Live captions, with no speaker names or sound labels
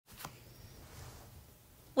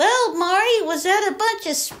Wait, was that a bunch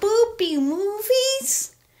of spoopy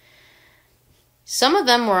movies? Some of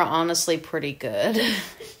them were honestly pretty good.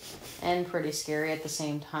 And pretty scary at the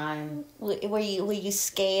same time. Were you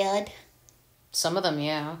scared? Some of them,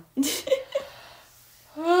 yeah. You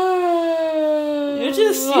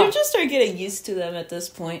just start getting used to them at this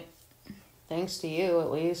point. Thanks to you, at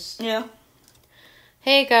least. Yeah.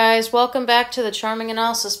 Hey guys, welcome back to the Charming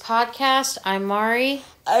Analysis Podcast. I'm Mari.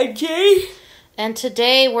 I'm Jay. And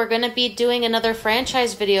today we're going to be doing another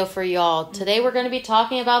franchise video for y'all. Today we're going to be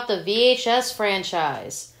talking about the VHS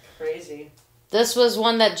franchise. Crazy. This was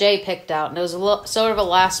one that Jay picked out, and it was sort of a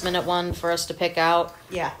last-minute one for us to pick out.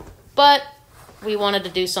 Yeah. But we wanted to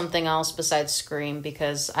do something else besides Scream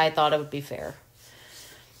because I thought it would be fair.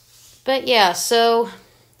 But yeah, so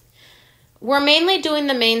we're mainly doing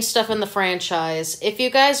the main stuff in the franchise. If you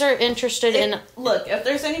guys are interested in... Look, if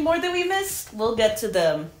there's any more that we missed, we'll get to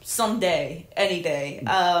them someday, any day.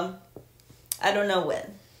 I don't know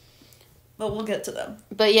when, but we'll get to them.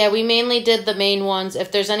 But yeah, we mainly did the main ones.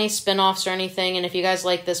 If there's any spin-offs or anything, and if you guys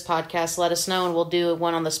like this podcast, let us know and we'll do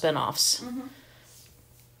one on the spin-offs. Mm-hmm.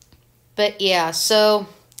 But yeah, so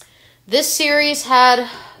this series had,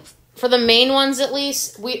 for the main ones at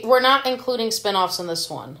least, we're not including spin-offs in this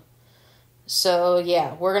one. So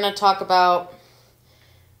yeah, we're going to talk about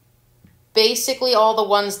basically all the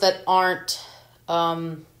ones that aren't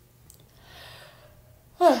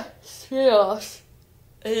spin-offs.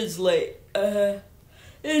 It is late.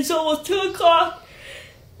 It's almost 2 o'clock.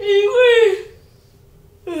 Anyway,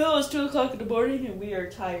 it's almost 2 o'clock in the morning and we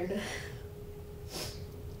are tired.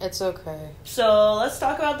 It's okay. So let's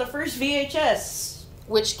talk about the first VHS.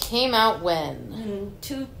 Which came out when? In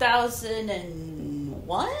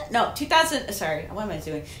 2001? No, 2000. Sorry, what am I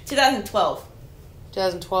doing? 2012.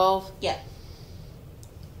 2012? Yeah.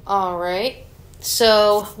 Alright.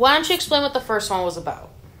 So, why don't you explain what the first one was about?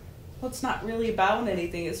 Well, it's not really about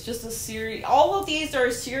anything. It's just a series. All of these are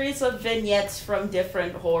a series of vignettes from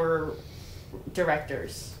different horror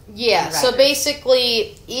directors. Yeah, so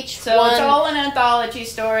basically each one... So it's all an anthology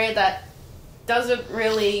story that doesn't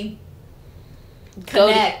really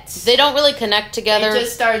connect. They don't really connect together. They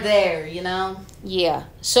just are there, you know? Yeah.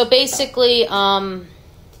 So basically, so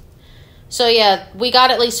yeah, we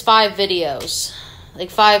got at least 5 videos. Like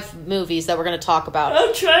 5 movies that we're going to talk about.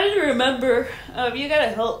 I'm trying to remember. You got to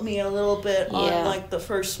help me a little bit on, like, the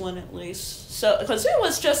first one at least. So, because it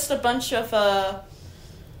was just a bunch of,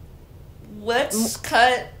 let's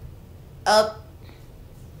cut up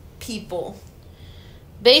people.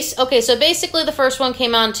 Okay, so basically the first one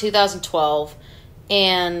came out in 2012,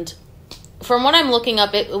 and from what I'm looking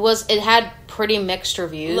up, it had pretty mixed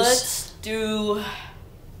reviews. Let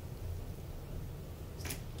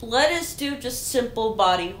us do just simple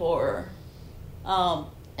body horror,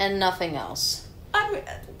 and nothing else.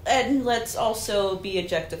 And let's also be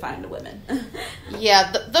objectifying the women.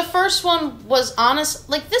 Yeah, the first one was honest.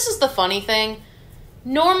 Like, this is the funny thing.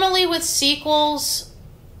 Normally with sequels,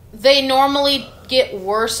 they normally get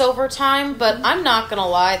worse over time, but I'm not gonna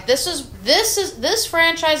lie. This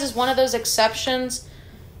franchise is one of those exceptions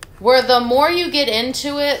where the more you get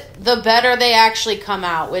into it, the better they actually come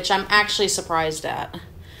out, which I'm actually surprised at.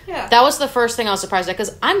 Yeah. That was the first thing I was surprised at,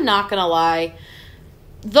 because I'm not gonna lie.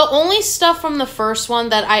 The only stuff from the first one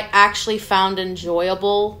that I actually found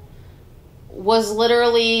enjoyable was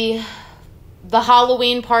literally the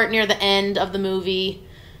Halloween part near the end of the movie.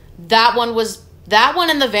 That one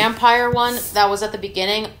and the vampire one that was at the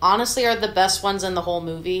beginning, honestly, are the best ones in the whole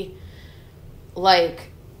movie.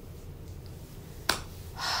 Like,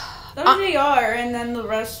 they are, and then the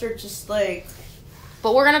rest are just like...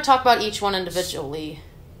 But we're going to talk about each one individually.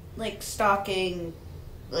 Like, stalking,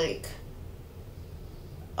 like...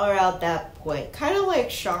 around that point. Kind of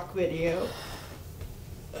like shock video.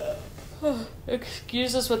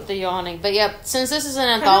 Excuse us with the yawning. But yeah, since this is an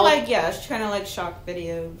anthology... It's kind of like shock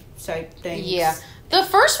video type things. Yeah. The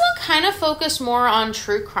first one kind of focused more on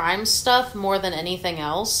true crime stuff more than anything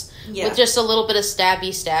else. Yeah. With just a little bit of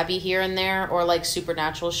stabby here and there, or like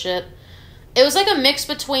supernatural shit. It was like a mix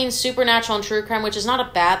between supernatural and true crime, which is not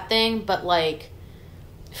a bad thing, but like...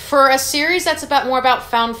 For a series that's more about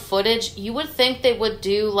found footage, you would think they would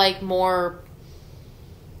do, like, more,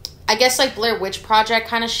 I guess, like, Blair Witch Project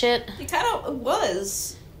kind of shit. It kind of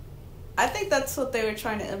was. I think that's what they were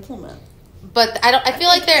trying to implement. But I feel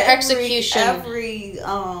like their execution... Every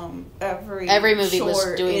movie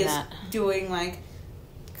was doing that. Doing, like,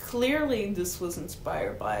 clearly this was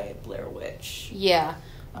inspired by Blair Witch. Yeah.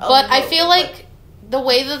 But I feel like the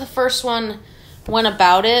way that the first one went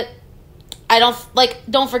about it,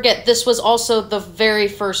 don't forget, this was also the very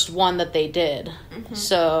first one that they did. Mm-hmm.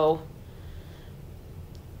 So,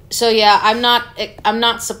 So yeah, I'm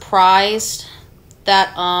not surprised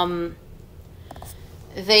that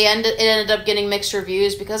it ended up getting mixed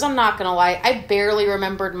reviews, because I'm not gonna lie, I barely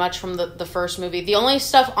remembered much from the first movie. The only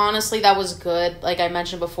stuff, honestly, that was good, like I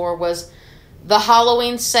mentioned before, was the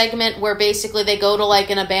Halloween segment where basically they go to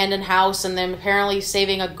like an abandoned house and then apparently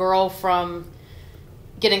saving a girl from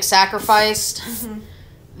getting sacrificed. Mm-hmm.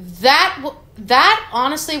 That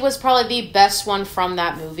honestly was probably the best one from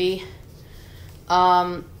that movie.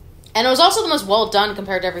 And it was also the most well done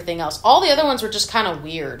compared to everything else. All the other ones were just kind of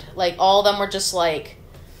weird. Like, all of them were just like,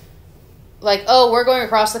 oh, we're going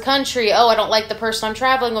across the country. Oh, I don't like the person I'm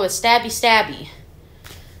traveling with. Stabby, stabby.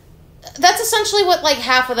 That's essentially what, like,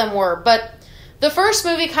 half of them were. But the first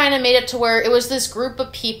movie kind of made it to where it was this group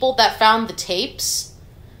of people that found the tapes.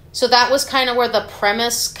 So that was kind of where the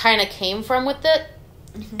premise kind of came from with it.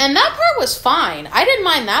 Mm-hmm. And that part was fine. I didn't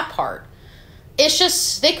mind that part. It's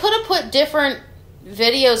just, they could have put different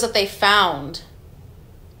videos that they found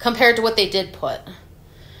compared to what they did put.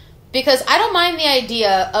 Because I don't mind the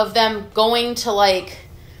idea of them going to, like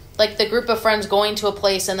the group of friends going to a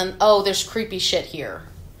place and then, oh, there's creepy shit here.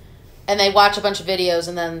 And they watch a bunch of videos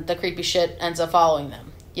and then the creepy shit ends up following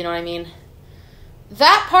them. You know what I mean?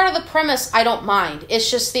 That part of the premise, I don't mind.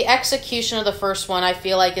 It's just the execution of the first one, I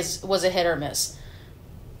feel like was a hit or miss.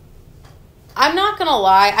 I'm not gonna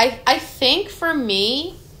lie. I think for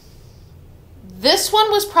me, this one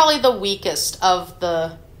was probably the weakest of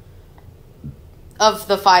the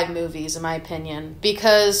 5 movies, in my opinion,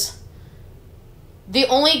 because the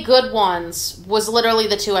only good ones was literally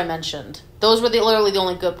the 2 I mentioned. Those were literally the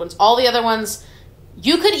only good ones. All the other ones,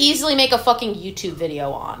 you could easily make a fucking YouTube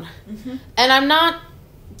video on. Mm-hmm. And I'm not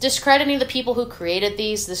discrediting the people who created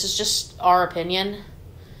these. This is just our opinion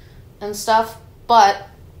and stuff. But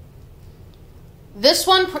this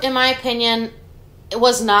one, in my opinion, it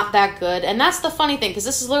was not that good. And that's the funny thing, because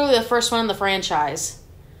this is literally the first one in the franchise.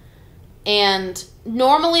 And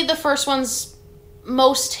normally the first one's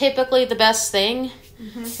most typically the best thing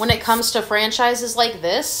when it comes to franchises like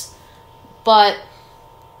this. But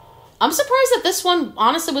I'm surprised that this one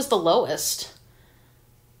honestly was the lowest,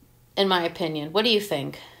 in my opinion. What do you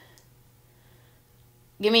think?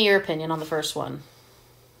 Give me your opinion on the first one.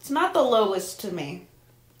 It's not the lowest to me.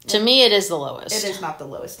 To me, it is the lowest. It is not the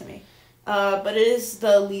lowest to me. But it is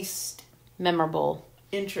the least memorable.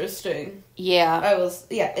 Interesting. Yeah.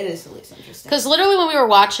 It is the least interesting. Because literally when we were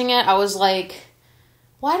watching it, I was like,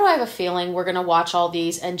 why do I have a feeling we're going to watch all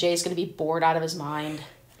these and Jay's going to be bored out of his mind?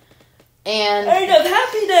 And I'm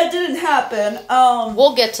happy that didn't happen.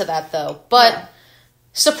 We'll get to that, though. But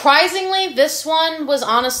surprisingly, this one was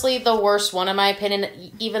honestly the worst one, in my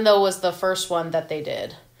opinion, even though it was the first one that they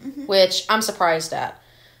did, which I'm surprised at.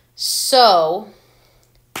 So,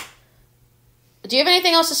 do you have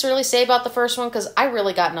anything else to really say about the first one? Because I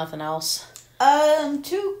really got nothing else.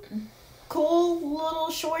 2 cool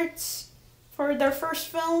little shorts for their first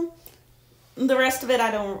film. The rest of it,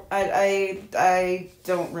 I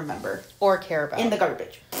don't remember or care about. In the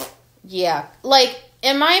garbage. Yeah, like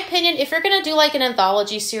in my opinion, if you're gonna do like an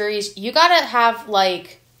anthology series, you gotta have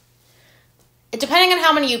like, depending on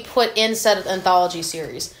how many you put in said anthology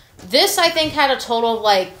series. This I think had a total of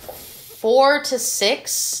like 4 to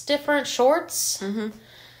 6 different shorts. Mm-hmm.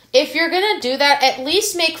 If you're gonna do that, at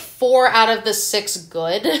least make 4 out of the 6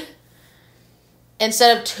 good.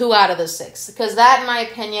 Instead of 2 out of the 6. Because that, in my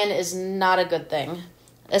opinion, is not a good thing.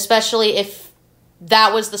 Especially if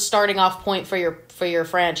that was the starting off point for your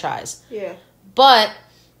franchise. Yeah. But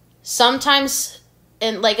sometimes,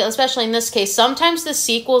 especially in this case, sometimes the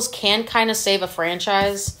sequels can kind of save a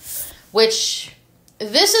franchise. Which,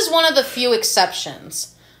 this is one of the few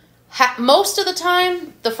exceptions. Most of the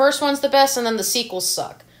time, the first one's the best and then the sequels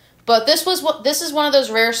suck. But this is one of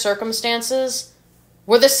those rare circumstances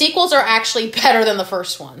where the sequels are actually better than the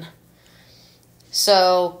first one.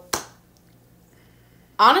 So,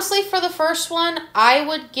 honestly, for the first one, I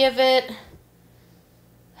would give it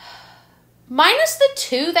minus the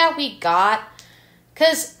 2 that we got.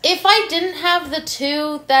 Because if I didn't have the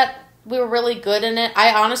 2 that we were really good in it,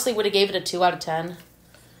 I honestly would have gave it a 2 out of 10.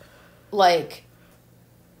 Like,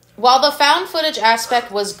 while the found footage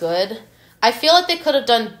aspect was good, I feel like they could have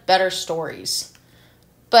done better stories.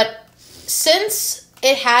 But since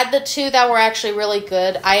it had the 2 that were actually really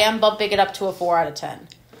good, I am bumping it up to a 4 out of 10.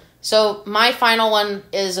 So my final one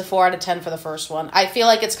is a 4 out of 10 for the first one. I feel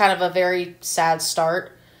like it's kind of a very sad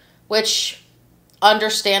start, which,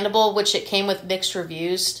 understandable, which it came with mixed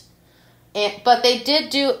reviews. But they did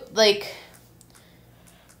do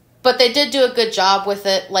a good job with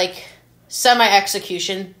it, like,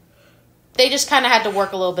 semi-execution. They just kind of had to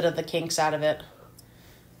work a little bit of the kinks out of it.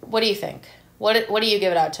 What do you think? What do you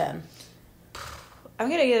give it out of 10? I'm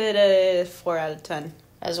gonna give it a 4 out of 10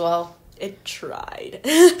 as well. It tried.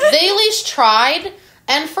 They at least tried,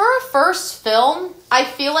 and for a first film, I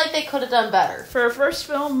feel like they could have done better. For a first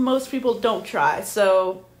film, most people don't try,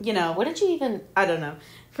 so What did you even? I don't know.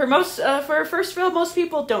 For a first film, most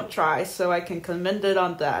people don't try, so I can commend it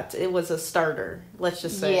on that. It was a starter. Let's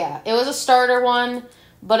just say. Yeah, it was a starter one,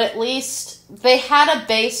 but at least they had a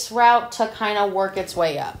base route to kind of work its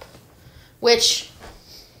way up, which.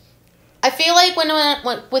 I feel like when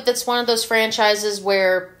it's one of those franchises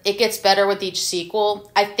where it gets better with each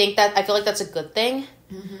sequel, I feel like that's a good thing.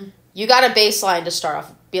 Mm-hmm. You got a baseline to start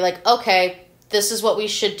off. Be like, okay, this is what we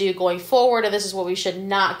should do going forward, and this is what we should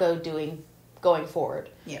not go doing going forward.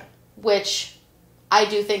 Yeah. Which I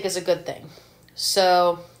do think is a good thing.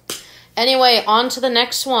 So, anyway, on to the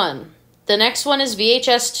next one. The next one is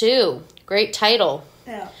VHS 2. Great title.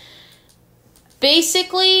 Yeah.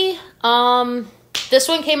 Basically, this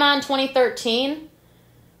one came out in 2013.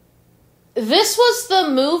 This was the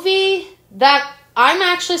movie that I'm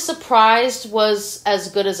actually surprised was as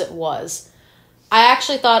good as it was. I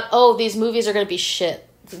actually thought, oh, these movies are going to be shit.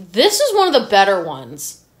 This is one of the better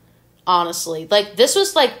ones, honestly. Like, this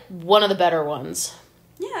was, like, one of the better ones.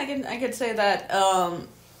 Yeah, I could say that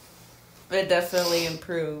it definitely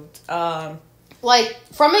improved. Like,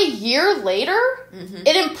 from a year later,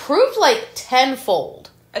 it improved, like, tenfold.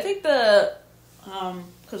 I think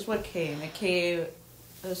because what came?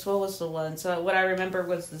 What was the one? So what I remember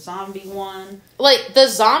was the zombie one. Like, the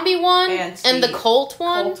zombie one and the cult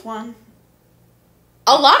one.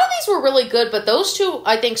 A lot of these were really good, but those two,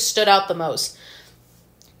 I think, stood out the most.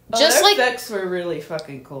 Their effects were really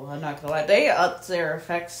fucking cool, I'm not gonna lie. They upped their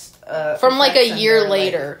effects. From, like, a year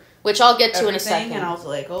later, which I'll get to in a second. And I was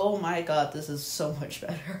like, oh my god, this is so much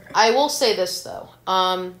better. I will say this, though.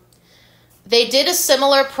 They did a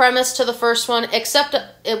similar premise to the first one, except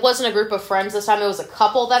it wasn't a group of friends this time. It was a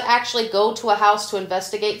couple that actually go to a house to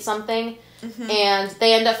investigate something. Mm-hmm. And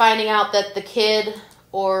they end up finding out that the kid,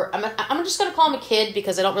 or I'm just going to call him a kid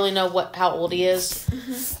because I don't really know how old he is,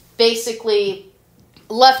 basically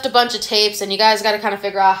left a bunch of tapes, and you guys got to kind of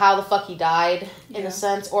figure out how the fuck he died, in a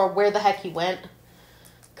sense, or where the heck he went.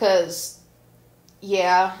 Because,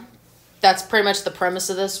 that's pretty much the premise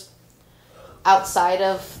of this. Outside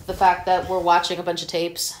of the fact that we're watching a bunch of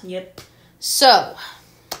tapes. Yep. So,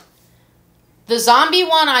 the zombie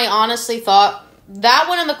one, I honestly thought, that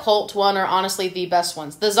one and the cult one are honestly the best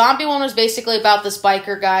ones. The zombie one was basically about this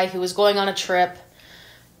biker guy who was going on a trip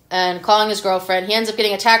and calling his girlfriend. He ends up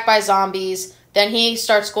getting attacked by zombies. Then he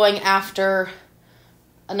starts going after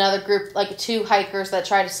another group, like 2 hikers that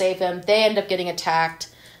try to save him. They end up getting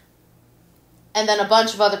attacked. And then a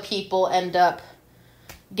bunch of other people end up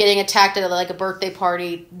getting attacked at like a birthday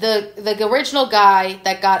party. The original guy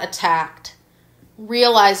that got attacked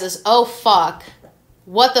realizes, oh fuck,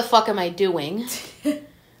 what the fuck am I doing?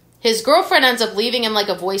 His girlfriend ends up leaving him like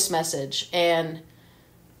a voice message, and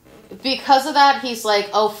because of that, he's like,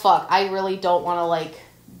 oh fuck, I really don't want to like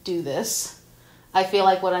do this. I feel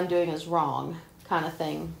like what I'm doing is wrong, kind of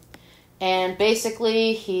thing. And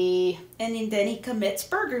basically and then he commits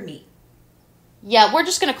burger meat. Yeah, we're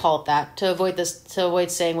just going to call it that to avoid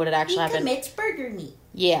saying what it actually happened. He commits burger meat.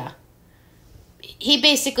 Yeah. He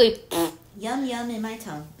basically... Yum, yum in my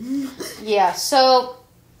tongue. Yeah, so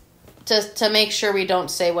to make sure we don't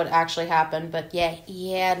say what actually happened, but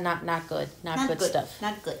not good. Not good stuff.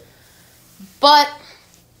 Not good. But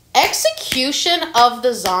execution of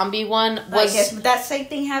the zombie one was... if that same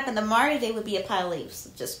thing happened to Mario, they would be a pile of leaves.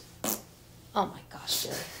 Just... Oh my gosh,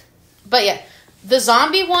 dude. But yeah... The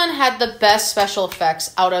zombie one had the best special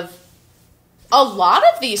effects out of a lot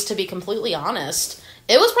of these, to be completely honest.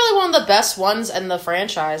 It was probably one of the best ones in the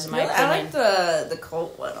franchise, in my opinion. I like the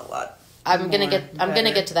cult one a lot. I'm gonna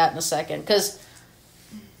get to that in a second, because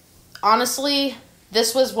honestly,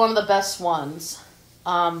 this was one of the best ones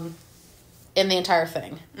in the entire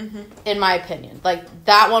thing, in my opinion. Like,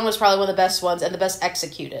 that one was probably one of the best ones and the best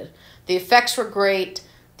executed. The effects were great.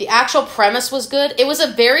 The actual premise was good. It was a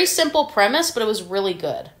very simple premise, but it was really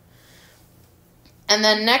good. And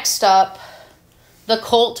then next up, the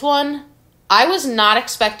cult one. I was not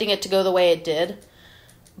expecting it to go the way it did.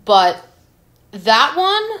 But that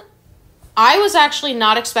one, I was actually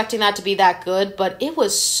not expecting that to be that good, but it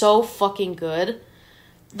was so fucking good.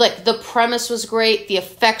 Like, the premise was great. The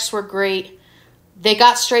effects were great. They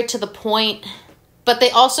got straight to the point. But they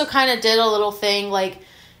also kind of did a little thing, like...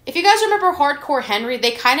 If you guys remember Hardcore Henry,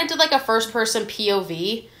 they kind of did like a first-person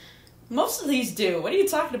POV. Most of these do. What are you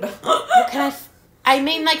talking about? I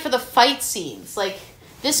mean, like, for the fight scenes. Like,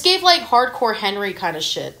 This gave, like, hardcore Henry kind of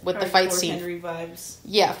shit with the fight scene. Henry vibes.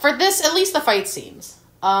 Yeah, for this, at least the fight scenes.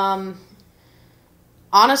 Honestly,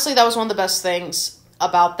 that was one of the best things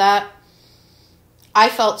about that. I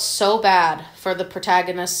felt so bad for the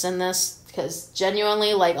protagonists in this, because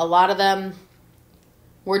genuinely, like, a lot of them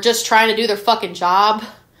were just trying to do their fucking job.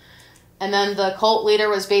 And then the cult leader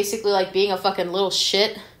was basically, like, being a fucking little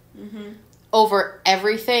shit over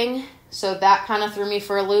everything. So that kind of threw me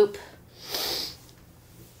for a loop.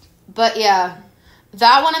 But yeah,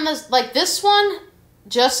 that one and this one,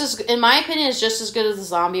 in my opinion, is just as good as the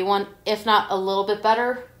zombie one, if not a little bit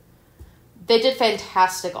better. They did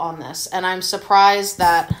fantastic on this, and I'm surprised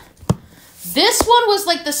that this one was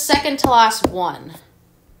like the second to last one.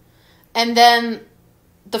 And then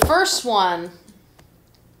the first one,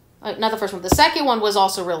 not the first one, the second one was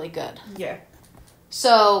also really good. Yeah.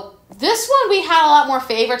 So this one we had a lot more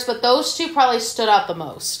favorites, but those two probably stood out the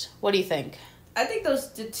most. What do you think? I think those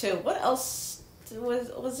did too. What else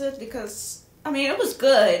was it? Because, I mean, it was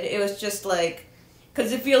good. It was just like,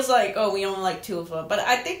 because it feels like, oh, we only like two of them. But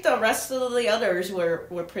I think the rest of the others were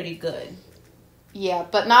pretty good. Yeah,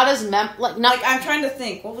 but not as I'm trying to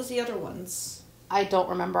think. What was the other ones? I don't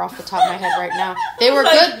remember off the top of my head right now. They were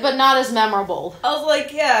good, but not as memorable. I was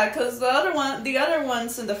like, yeah, because the other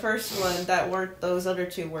ones in the first one that weren't those other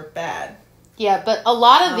two were bad. Yeah, but a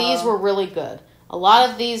lot of these were really good. A lot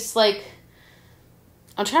of these, like,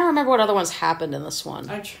 I'm trying to remember what other ones happened in this one.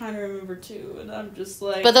 I'm trying to remember too, and I'm just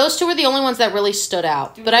like... But those two were the only ones that really stood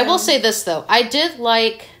out. But I will say this, though. I did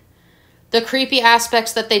like the creepy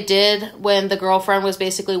aspects that they did when the girlfriend was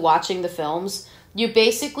basically watching the films. You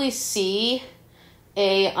basically see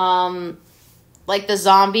like the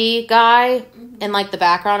zombie guy in, like, the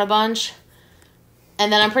background a bunch.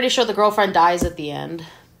 And then I'm pretty sure the girlfriend dies at the end.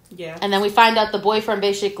 Yeah. And then we find out the boyfriend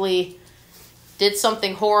basically did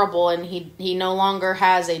something horrible and he no longer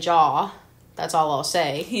has a jaw. That's all I'll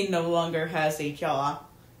say. He no longer has a jaw.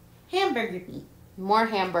 Hamburger meat. More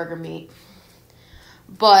hamburger meat.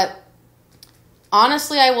 But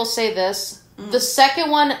honestly, I will say this. The second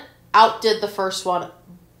one outdid the first one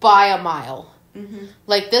by a mile. Mm-hmm.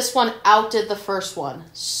 Like, this one outdid the first one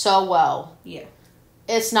so well. Yeah.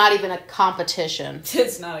 It's not even a competition.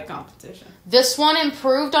 It's not a competition. This one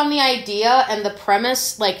improved on the idea and the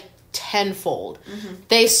premise, like, tenfold. Mm-hmm.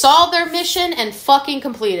 They solved their mission and fucking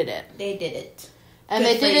completed it. They did it. And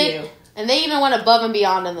Good they did it. You. And they even went above and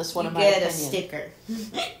beyond in this one, in my opinion. Get a sticker.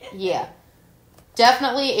 Yeah.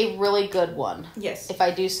 Definitely a really good one. Yes. If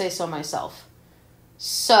I do say so myself.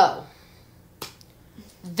 So,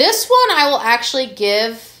 this one I will actually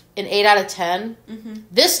give an 8 out of 10. Mm-hmm.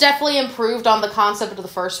 This definitely improved on the concept of the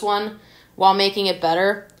first one while making it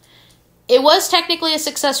better. It was technically a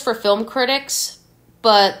success for film critics,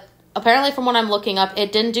 but apparently from what I'm looking up,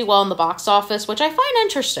 it didn't do well in the box office, which I find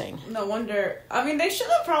interesting. No wonder. I mean, they should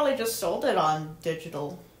have probably just sold it on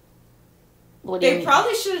digital. What do you mean?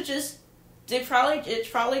 Probably should have just... it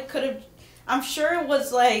probably could have... I'm sure it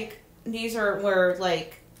was like... were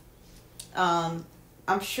like...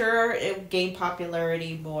 I'm sure it gained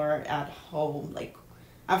popularity more at home. Like,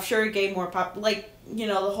 I'm sure it gained more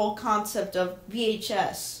the whole concept of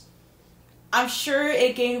VHS. I'm sure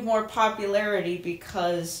it gained more popularity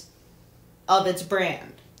because of its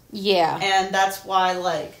brand. Yeah. And that's why,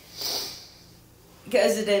 like,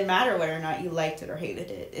 because it didn't matter whether or not you liked it or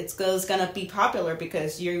hated it. It's going to be popular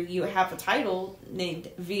because you have a title named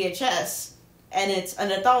VHS, and it's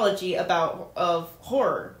an anthology of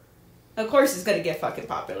horror. Of course, it's gonna get fucking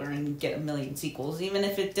popular and get a million sequels, even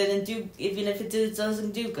if it doesn't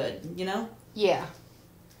do good, you know? Yeah.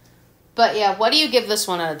 But yeah, what do you give this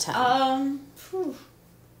one out of 10?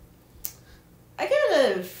 I give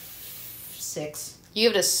it a 6. You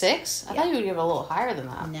give it a 6? I thought you would give it a little higher than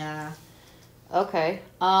that. Nah. Okay.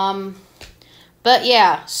 But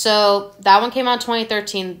yeah, so that one came out in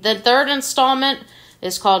 2013. The third installment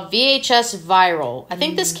is called VHS Viral. I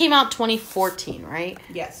think this came out 2014, right?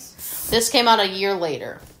 Yes. This came out a year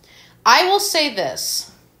later. I will say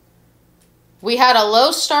this. We had a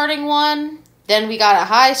low starting one, then we got a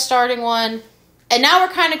high starting one, and now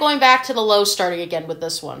we're kind of going back to the low starting again with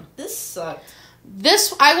this one. This sucked.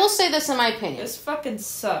 I will say this in my opinion. This fucking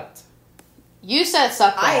sucked. You said it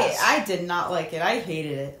sucked ass. I did not like it. I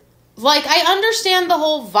hated it. Like, I understand the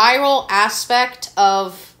whole viral aspect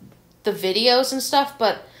of the videos and stuff,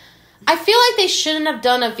 but I feel like they shouldn't have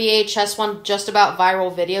done a VHS one just about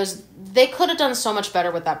viral videos. They could have done so much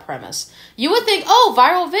better with that premise. You would think, oh,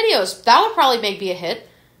 viral videos, that would probably be a hit.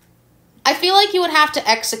 I feel like you would have to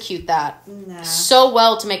execute that so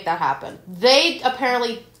well to make that happen. They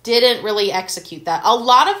apparently didn't really execute that. A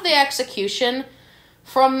lot of the execution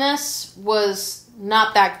from this was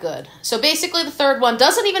not that good. So basically the third one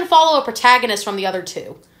doesn't even follow a protagonist from the other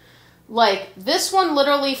two. Like, this one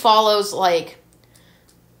literally follows, like,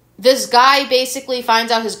 this guy basically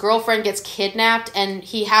finds out his girlfriend gets kidnapped, and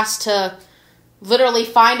he has to literally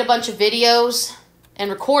find a bunch of videos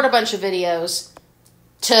and record a bunch of videos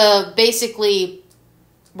to basically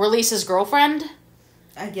release his girlfriend.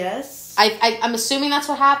 I guess. I'm assuming that's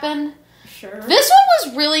what happened. Sure. This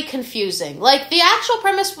one was really confusing. Like, the actual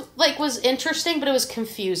premise, like, was interesting, but it was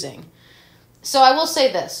confusing. So I will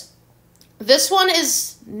say this. This one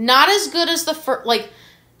is not as good as the first, like,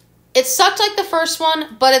 it sucked like the first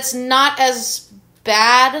one, but it's not as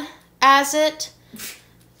bad as it.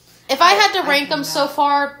 If I had to rank them so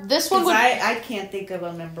far, this one would... I can't think of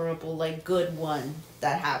a memorable, like, good one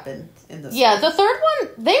that happened in this Yeah, one. the third one,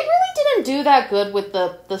 they really didn't do that good with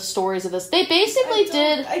the stories of this. They basically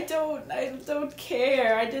did... I don't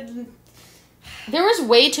care. I didn't... There was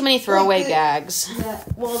way too many throwaway gags. Yeah,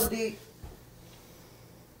 well,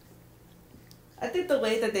 I think the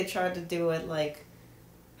way that they tried to do it, like,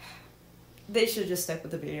 they should just stick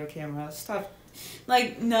with the video camera. Stop.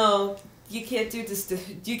 Like, no, you can't do this.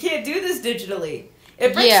 You can't do this digitally.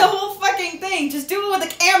 It breaks the whole fucking thing. Just do it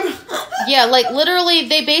with a camera. Yeah, like, literally,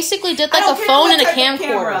 they basically did, like, a phone and a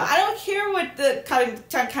camcorder. I don't care what the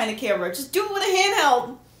kind of camera. Just do it with a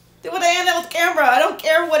handheld. Do it with a handheld camera. I don't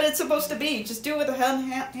care what it's supposed to be. Just do it with a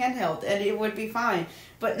handheld, and it would be fine.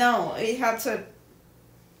 But no, it had to...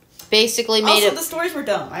 Basically made also, the stories were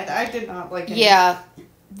dumb. I did not like it. Yeah.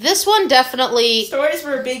 This one definitely... Stories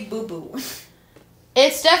were a big boo-boo.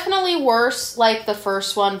 It's definitely worse like the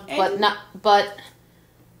first one, but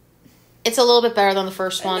it's a little bit better than the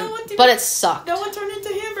first one, but it sucked. No one turned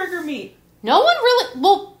into hamburger meat. No one really...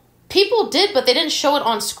 Well, people did, but they didn't show it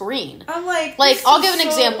on screen. I'm like... I'll give an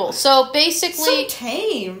example. So, basically... So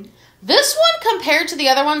tame. This one, compared to the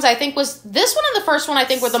other ones, I think was... This one and the first one, I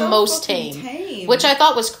think, were the most tame. Which I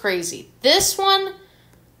thought was crazy. This one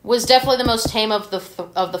was definitely the most tame of the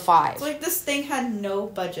five. Like, this thing had no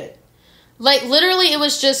budget. Like, literally, it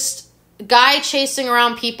was just a guy chasing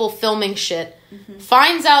around people filming shit. Mm-hmm.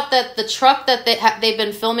 Finds out that the truck that they've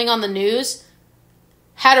been filming on the news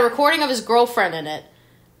had a recording of his girlfriend in it.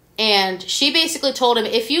 And she basically told him,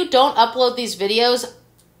 if you don't upload these videos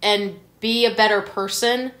and be a better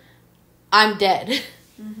person... I'm dead.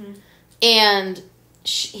 Mm-hmm. And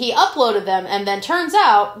he uploaded them, and then turns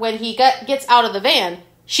out, when he gets out of the van,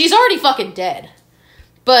 she's already fucking dead.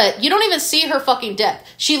 But you don't even see her fucking death.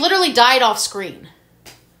 She literally died off screen.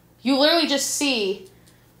 You literally just see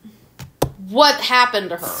what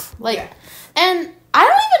happened to her. Like, yeah. And I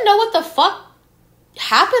don't even know what the fuck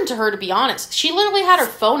happened to her, to be honest. She literally had her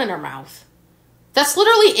phone in her mouth. That's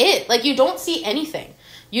literally it. Like, you don't see anything.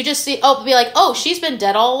 You just see, be like, oh, she's been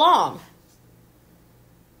dead all along.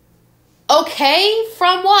 Okay,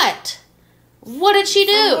 from what? What did she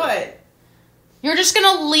do? From what? You're just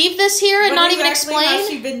gonna leave this here and not even explain? Has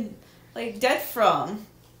she been, like, dead from?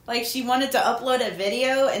 Like, she wanted to upload a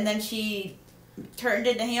video and then she turned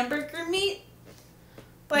into hamburger meat?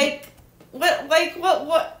 Like, what?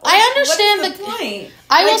 I understand what's the point?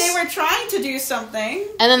 They were trying to do something.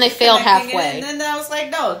 And then they failed halfway. And then I was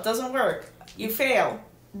like, no, it doesn't work. You fail.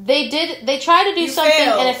 They tried to do something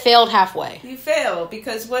and it failed halfway. You fail,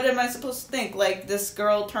 because what am I supposed to think? Like, this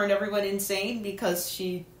girl turned everyone insane because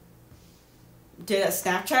she did a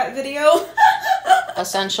Snapchat video?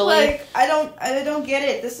 Essentially. Like, I don't get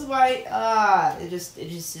it. This is why, this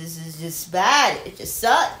is just bad. It just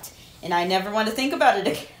sucked. And I never want to think about it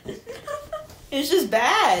again. It's just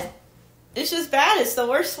bad. It's just bad. It's the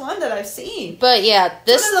worst one that I've seen. But yeah,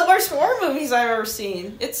 It's one of the worst horror movies I've ever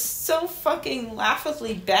seen. It's so fucking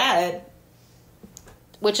laughably bad.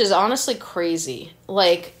 Which is honestly crazy.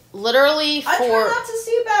 Like, literally I try not to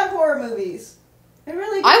see bad horror movies. I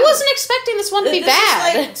really do. I wasn't expecting this one to be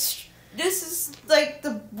bad. This is like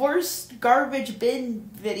the worst garbage bin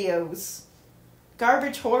videos.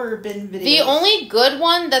 Garbage horror bin videos. The only good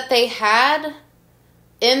one that they had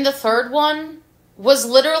in the third one was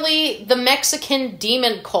literally the Mexican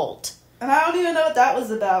demon cult. And I don't even know what that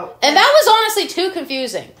was about. And that was honestly too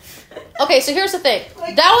confusing. Okay, so here's the thing.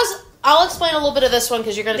 I'll explain a little bit of this one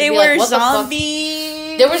because you're going to be like, what the fuck?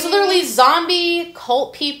 There was literally zombie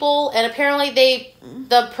cult people, and apparently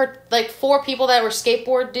the 4 people that were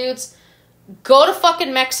skateboard dudes go to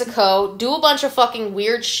fucking Mexico, do a bunch of fucking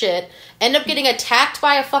weird shit, end up getting attacked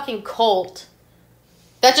by a fucking cult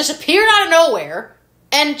that just appeared out of nowhere,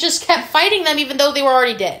 and just kept fighting them even though they were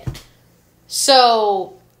already dead.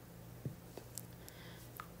 So,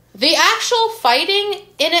 the actual fighting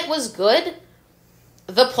in it was good.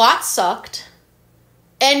 The plot sucked.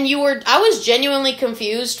 And I was genuinely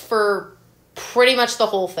confused for pretty much the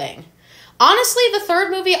whole thing. Honestly, the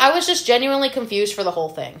third movie, I was just genuinely confused for the whole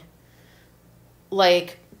thing.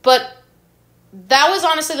 Like, but that was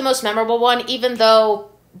honestly the most memorable one, even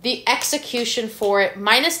though the execution for it,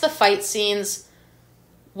 minus the fight scenes,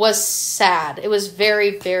 was sad. It was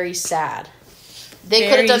very, very sad. They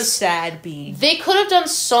could have done sad being. They could have done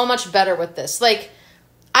so much better with this. Like,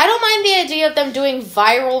 I don't mind the idea of them doing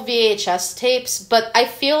viral VHS tapes, but I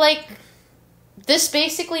feel like this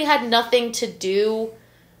basically had nothing to do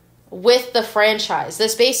with the franchise.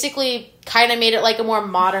 This basically kind of made it like a more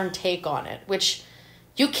modern take on it, which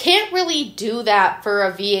you can't really do that for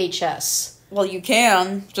a VHS. Well, you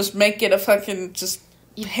can. Just make it a fucking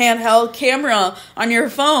handheld camera on your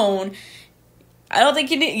phone. I don't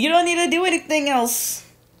think you don't need to do anything else.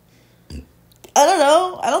 I don't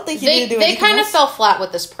know. I don't think you need to do anything else. They kind of fell flat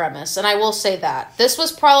with this premise, and I will say that. This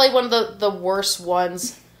was probably one of the worst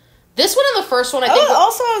ones. This one and the first one, I think...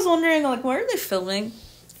 I was wondering, like, where are they filming?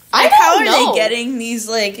 Like, how are they getting these,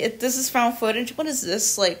 like... If this is found footage, what is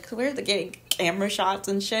this? Like, where are they getting camera shots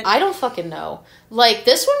and shit? I don't fucking know. Like,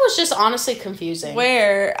 this one was just honestly confusing.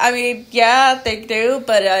 Where? I mean, yeah, they do,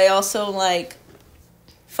 but I also, like...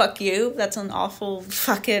 Fuck you. That's an awful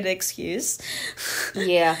fucking excuse.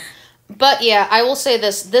 Yeah. But, yeah, I will say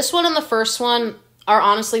this. This one and the first one are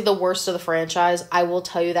honestly the worst of the franchise. I will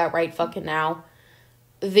tell you that right fucking now.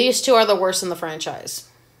 These two are the worst in the franchise.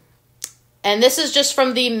 And this is just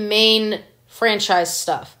from the main franchise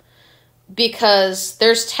stuff. Because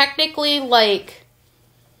there's technically, like...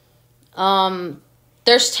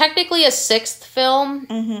 there's technically a sixth film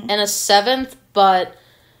and a seventh, but...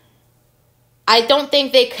 I don't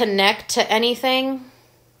think they connect to anything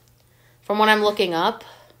from what I'm looking up.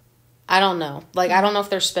 I don't know. Like, I don't know if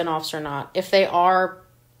they're spin-offs or not. If they are,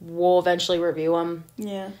 we'll eventually review them.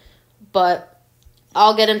 Yeah. But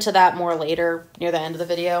I'll get into that more later, near the end of the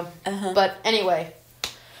video. But anyway.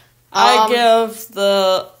 I give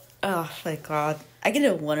the... Oh, my God. I give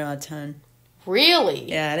it a 1 out of 10. Really?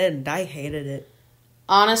 Yeah, I hated it.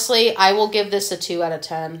 Honestly, I will give this a 2 out of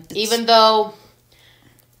 10. Even though...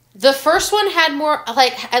 The first one had more,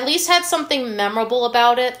 like, at least had something memorable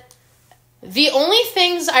about it. The only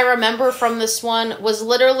things I remember from this one was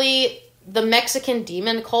literally the Mexican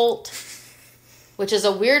demon cult, which is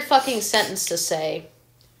a weird fucking sentence to say.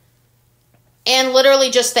 And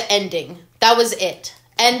literally just the ending. That was it.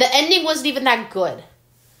 And the ending wasn't even that good.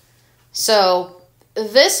 So,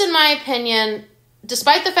 this, in my opinion,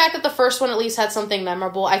 despite the fact that the first one at least had something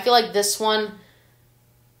memorable, I feel like this one...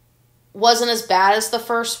 wasn't as bad as the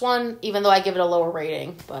first one, even though I give it a lower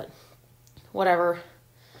rating, but whatever.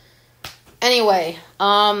 Anyway,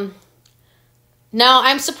 now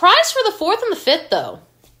I'm surprised for the fourth and the fifth, though.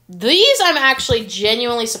 These I'm actually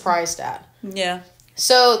genuinely surprised at. Yeah.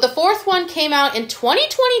 So, the fourth one came out in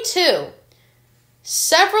 2022.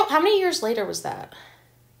 How many years later was that?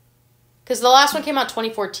 Because the last one came out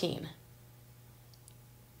 2014.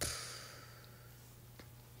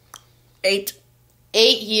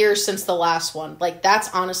 8 years since the last one. Like, that's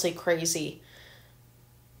honestly crazy.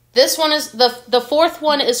 This one is... The fourth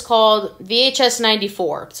one is called VHS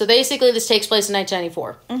 94. So, basically, this takes place in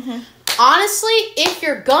 1994. Honestly, if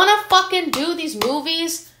you're gonna fucking do these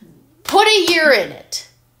movies, put a year in it.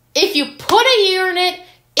 If you put a year in it,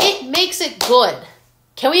 it makes it good.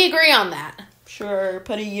 Can we agree on that? Sure,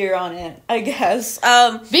 put a year on it, I guess.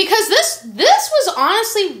 Because this was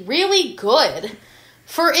honestly really good.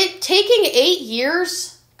 For it taking 8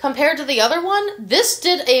 years compared to the other one, this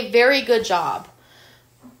did a very good job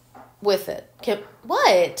with it.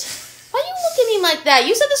 What? Why you look at me like that?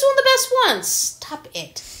 You said this was one of the best ones. Stop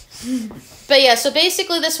it. But yeah, so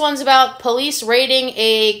basically this one's about police raiding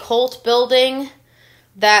a cult building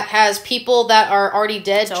that has people that are already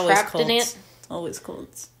dead trapped in it. Always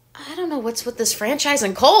cults. I don't know what's with this franchise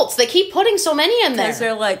and cults. They keep putting so many in there. Because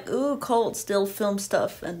they're like, ooh, cults, they'll film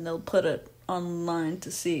stuff and they'll put it online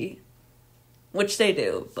to see, which they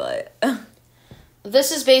do, but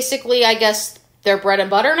this is basically, I guess, their bread and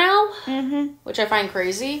butter now, which I find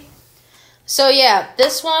crazy. So yeah,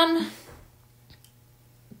 this one,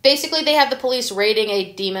 basically they have the police raiding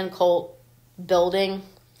a demon cult building,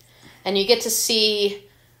 and you get to see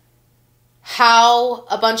how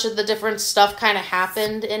a bunch of the different stuff kind of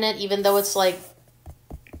happened in it, even though it's like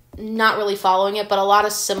not really following it, but a lot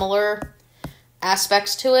of similar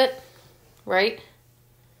aspects to it. Right?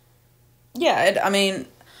 Yeah, I mean,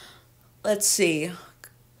 let's see.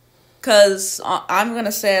 Because I'm going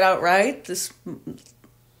to say it outright.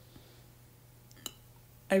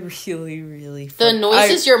 I really, really... The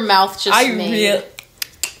noises your mouth just made.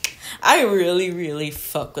 I really, really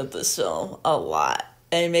fuck with this film a lot.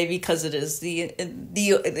 and maybe because it is the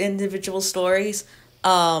individual stories.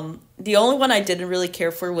 The only one I didn't really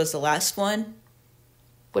care for was the last one.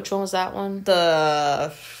 Which one was that one?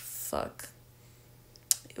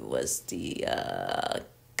 It was the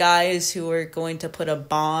guys who were going to put a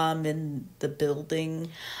bomb in the building.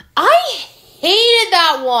 I hated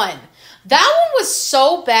that one. That one was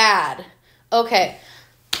so bad. Okay,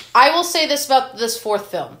 I will say this about this fourth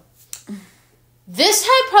film. This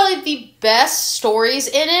had probably the best stories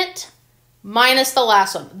in it, minus the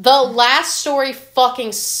last one. The last story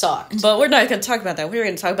fucking sucked. But we're not going to talk about that. We're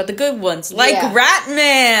going to talk about the good ones. Like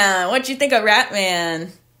Ratman. What'd you think of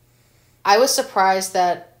Ratman? I was surprised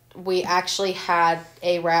that we actually had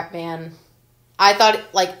a Ratman. I thought,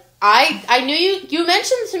 like, I knew you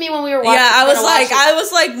mentioned to me when we were watching. Yeah, I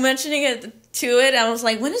was like mentioning it to it. I was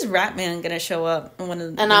like, when is Ratman gonna show up? I'm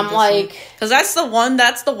like, because that's the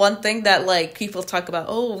one thing that like people talk about.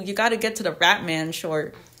 Oh, you got to get to the Ratman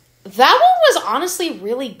short. That one was honestly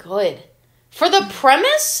really good for the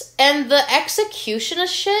premise and the execution of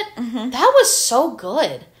shit. Mm-hmm. That was so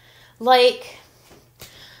good. Like,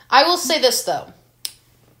 I will say this though.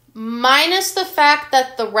 Minus the fact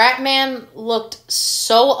that the Ratman looked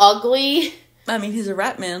so ugly. I mean, he's a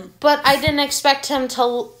Ratman. But I didn't expect him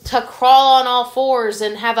to crawl on all fours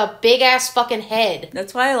and have a big-ass fucking head.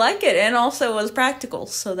 That's why I like it. And also it was practical,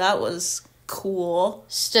 so that was cool.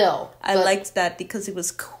 Still. I liked that because it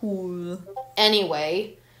was cool.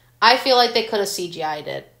 Anyway, I feel like they could have CGI'd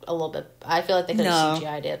it a little bit. I feel like they could have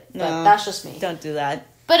CGI'd it. But that's just me. Don't do that.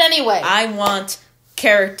 But anyway. I want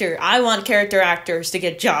character actors to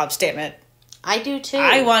get jobs, damn it. I do too.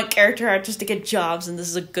 I want character actors to get jobs, and this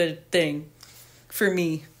is a good thing for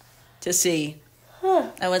me to see.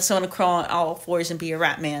 I want someone to crawl on all fours and be a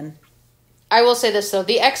Ratman. I will say this though,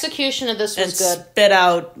 the execution of this was good. Spit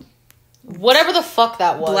out whatever the fuck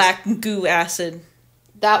that was. Black goo acid.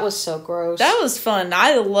 That was so gross. That was fun.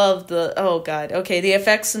 I love oh god. Okay, the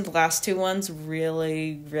effects in the last two ones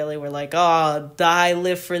really, really were like, oh, I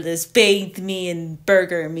live for this. Bathe me in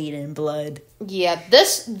burger meat and blood. Yeah,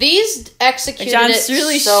 these executed I'm it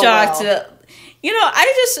really so shocked. Well.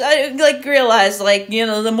 I like realized, like, you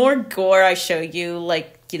know, the more gore I show you,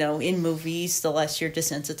 like, you know, in movies, the less you're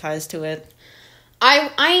desensitized to it.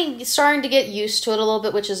 I'm starting to get used to it a little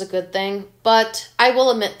bit, which is a good thing. But I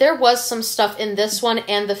will admit, there was some stuff in this one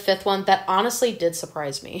and the fifth one that honestly did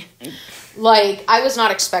surprise me. Like, I was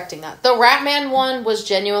not expecting that. The Ratman one was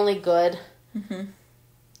genuinely good. Mm-hmm.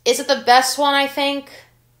 Is it the best one, I think?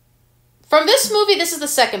 From this movie, this is the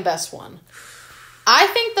second best one. I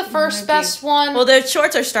think the first best one... Well, the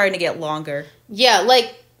shorts are starting to get longer. Yeah,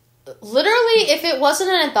 like, literally, if it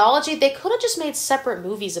wasn't an anthology, they could have just made separate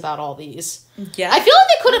movies about all these. Yeah. I feel like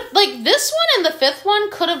they could have, like, this one and the fifth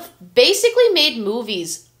one could have basically made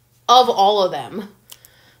movies of all of them.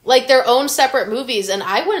 Like, their own separate movies, and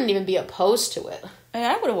I wouldn't even be opposed to it.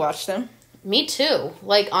 I would have watched them. Me too.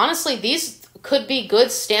 Like, honestly, these could be good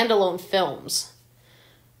standalone films.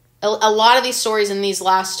 A lot of these stories in these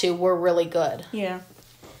last two were really good. Yeah.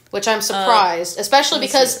 Which I'm surprised, especially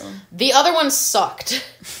because the other ones sucked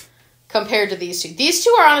compared to these two. These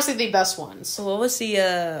two are honestly the best ones. So what was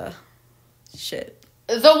the, shit?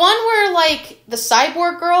 The one where, like, the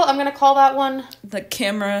cyborg girl, I'm gonna call that one. The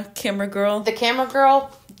camera girl. The camera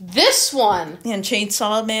girl. This one. And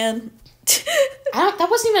Chainsaw Man. That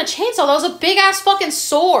wasn't even a chainsaw. That was a big-ass fucking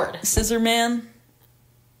sword. Scissor Man.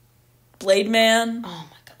 Blade Man. Oh,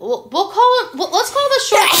 my God. We'll call it... Let's call the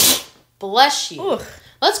short... Bless you. Ugh.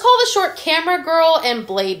 Let's call the short Camera Girl and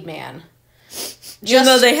Blade Man. Even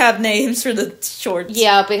though they have names for the shorts.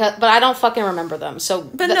 Yeah, but I don't fucking remember them.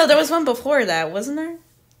 But no, there was one before that, wasn't there?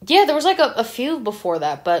 Yeah, there was like a few before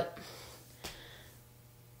that, but...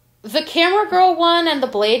 The Camera Girl one and the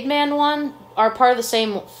Blade Man one are part of the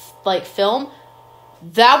same, like, film.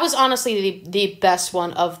 That was honestly the best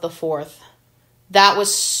one of the fourth. That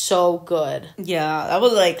was so good. Yeah, that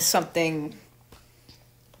was like something...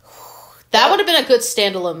 That would have been a good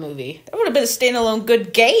standalone movie. That would have been a standalone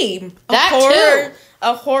good game. Too.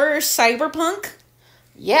 A horror cyberpunk?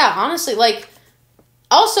 Yeah, honestly, like...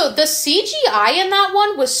 Also, the CGI in that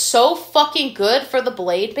one was so fucking good for the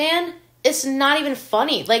Blade Man. It's not even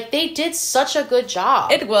funny. Like, they did such a good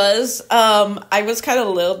job. It was. I was kind of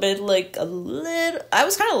a little bit, I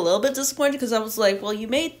was kind of a little bit disappointed because I was like, well, you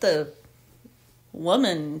made the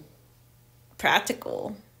woman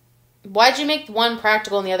practical. Why'd you make one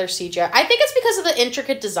practical and the other CGI? I think it's because of the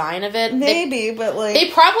intricate design of it. Maybe, but like... They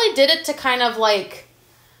probably did it to kind of, like...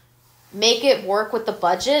 make it work with the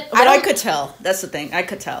budget. But I could tell. That's the thing. I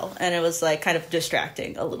could tell. And it was, like, kind of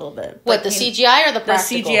distracting a little bit. What, the CGI or the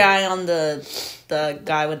practical? The CGI on the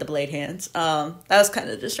guy with the blade hands. That was kind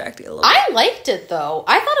of distracting a little bit. I liked it, though.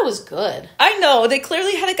 I thought it was good. I know. They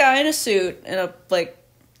clearly had a guy in a suit, in a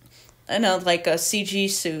CG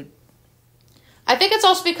suit. I think it's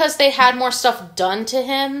also because they had more stuff done to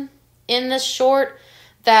him in this short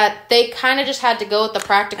that they kind of just had to go with the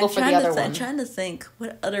practical for the other one. I'm trying to think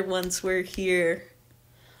what other ones were here.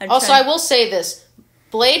 I will say this.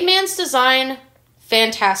 Blade Man's design,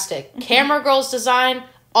 fantastic. Mm-hmm. Camera Girl's design,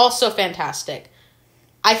 also fantastic.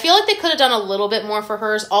 I feel like they could have done a little bit more for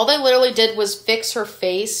hers. All they literally did was fix her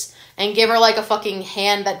face and give her, like, a fucking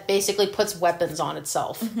hand that basically puts weapons on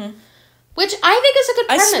itself. Mm-hmm. Which I think is a good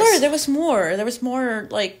premise. I swear, there was more. There was more,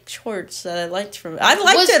 like, shorts that I liked from it. I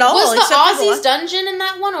liked it all. Was the Aussie's Dungeon in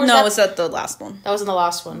that one? Or no, it was at the last one. That was in the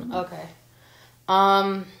last one. Mm-hmm. Okay.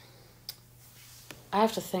 I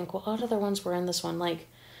have to think. What other ones were in this one? Like,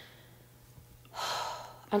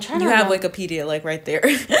 I'm trying to remember. You have Wikipedia, like, right there.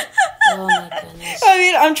 Oh, my goodness. I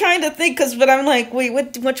mean, I'm trying to think, but I'm like, wait,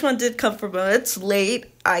 which one did come from? It's late.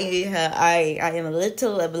 I am a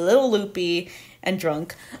little loopy and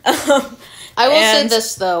drunk. I will say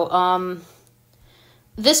this, though.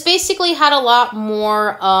 This basically had a lot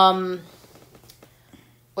more,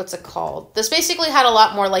 what's it called? This basically had a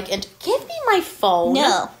lot more, like, give me my phone.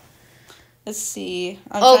 No. Let's see.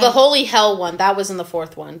 The Holy Hell one. That was in the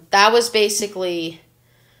fourth one. That was basically,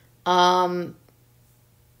 they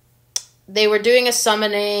were doing a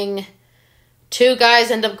summoning. 2 guys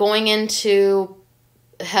end up going into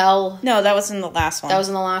hell. No, that was in the last one. That was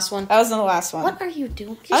in the last one? That was in the last one. What are you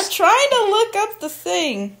doing? I'm trying to look up the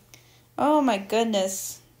thing. Oh, my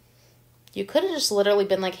goodness. You could have just literally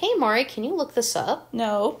been like, hey, Mari, can you look this up?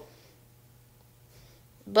 No.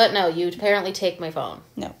 But no, you apparently take my phone.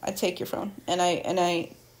 No, I take your phone. And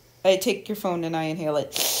I take your phone and I inhale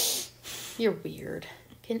it. You're weird.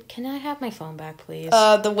 Can I have my phone back, please?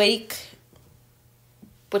 The Wake.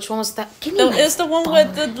 Which one was that? It's the one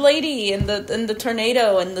with the lady and the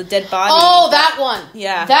tornado and the dead body. Oh, that one.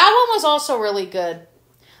 Yeah. That one was also really good.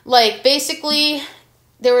 Like, basically,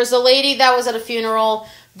 there was a lady that was at a funeral.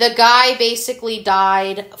 The guy basically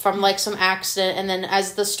died from, like, some accident. And then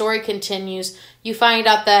as the story continues, you find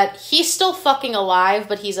out that he's still fucking alive,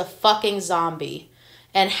 but he's a fucking zombie.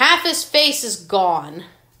 And half his face is gone.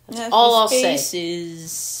 That's all I'll say. His face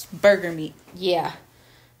is burger meat. Yeah.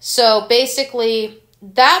 So, basically,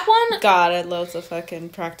 that one... God, I love the fucking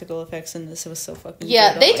practical effects in this. It was so fucking good.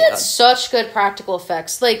 Yeah, they did such good practical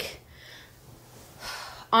effects. Like,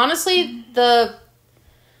 honestly, a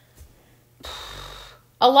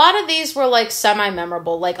lot of these were, like,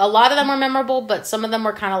 semi-memorable. Like, a lot of them were memorable, but some of them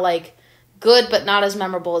were kind of, like, good, but not as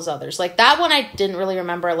memorable as others. Like, that one I didn't really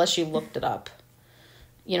remember unless you looked it up.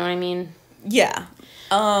 You know what I mean? Yeah.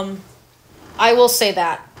 I will say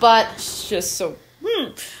that, but... It's just so...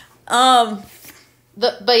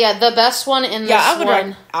 But yeah, the best one in this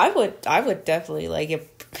one... I would definitely, like, if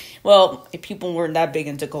people weren't that big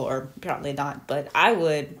into gore, probably not, but I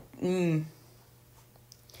would...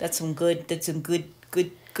 That's some good food. It's some good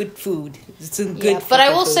but I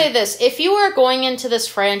will food. say this. If you are going into this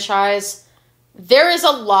franchise, there is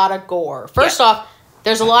a lot of gore. First off,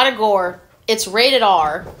 there's a lot of gore. It's rated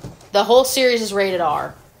R. The whole series is rated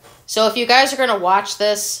R. So if you guys are going to watch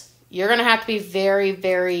this, you're going to have to be very,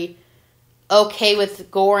 very okay with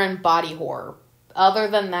gore and body horror. Other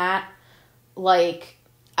than that, like,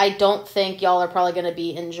 I don't think y'all are probably going to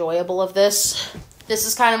be enjoyable of this. This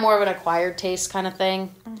is kind of more of an acquired taste kind of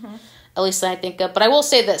thing. Mm-hmm. At least I think of. But I will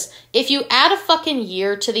say this. If you add a fucking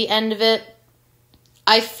year to the end of it,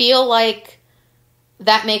 I feel like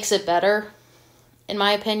that makes it better, in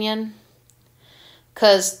my opinion.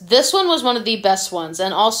 Because this one was one of the best ones.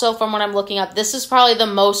 And also, from what I'm looking up, this is probably the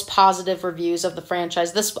most positive reviews of the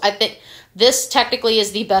franchise. I think this technically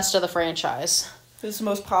is the best of the franchise. This is the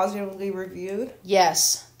most positively reviewed?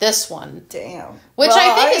 Yes, this one. Damn. Which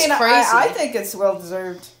I think is crazy. I think it's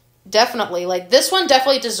well-deserved. Definitely. Like, this one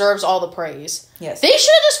definitely deserves all the praise. Yes. They should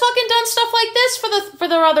have just fucking done stuff like this for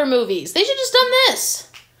their other movies. They should just done this.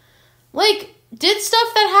 Like, did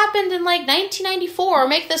stuff that happened in, like, 1994, or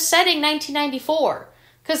make the setting 1994.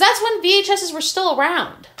 Because that's when VHSs were still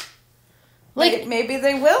around. Like, maybe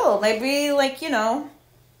they will. Maybe, like,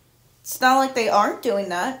 it's not like they aren't doing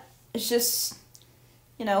that. It's just,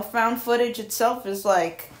 found footage itself is,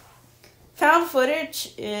 like... Found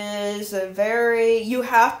footage is you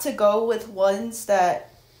have to go with ones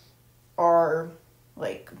that are,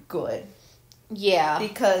 like, good. Yeah.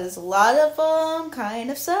 Because a lot of them kind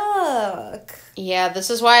of suck. Yeah, this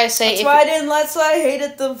is why I say... That's why I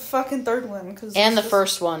hated the fucking third one. And the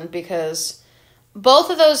first one, because both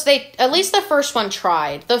of those, at least the first one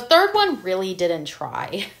tried. The third one really didn't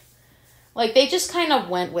try. Like, they just kind of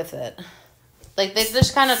went with it. Like, they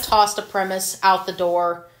just kind of tossed a premise out the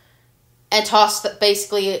door and tossed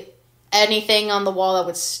basically anything on the wall that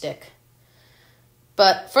would stick.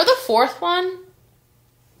 But for the fourth one,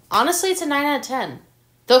 honestly, it's a 9 out of 10.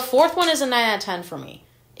 The fourth one is a 9 out of 10 for me.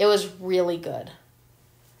 It was really good.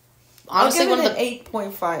 Honestly, I'll give it an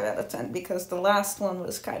 8.5 out of 10 because the last one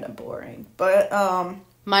was kind of boring. But,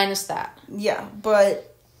 minus that. Yeah,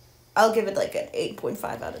 but I'll give it like an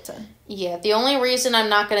 8.5 out of 10. Yeah, the only reason I'm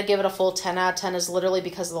not going to give it a full 10 out of 10 is literally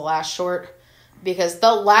because of the last short. Because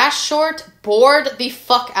the last short bored the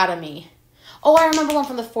fuck out of me. Oh, I remember one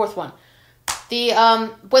from the fourth one. The,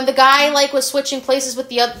 when the guy, like, was switching places with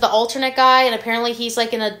the alternate guy, and apparently he's,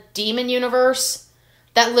 like, in a demon universe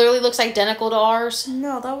that literally looks identical to ours.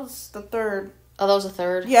 No, that was the third. Oh, that was the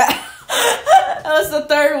third? Yeah. That was the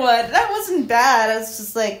third one. That wasn't bad. It was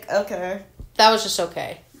just like, okay. That was just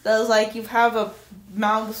okay. That was like, you have a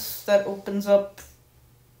mouse that opens up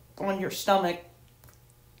on your stomach.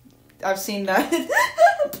 I've seen that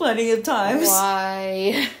plenty of times.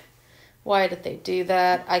 Why? Why did they do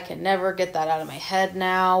that? I can never get that out of my head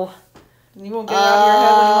now. You won't get it out of your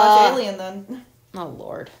head when you watch Alien, then. Oh,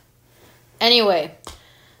 Lord. Anyway,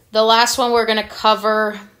 the last one we're going to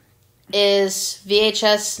cover is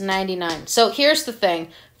VHS 99. So here's the thing.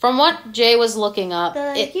 From what Jay was looking up...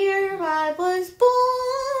 The year I was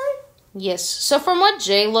born. Yes. So from what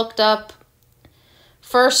Jay looked up,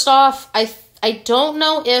 first off, I don't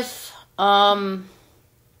know if... I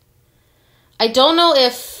don't know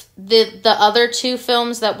if the other two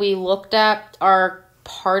films that we looked at are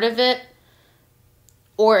part of it,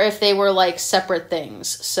 or if they were, like, separate things.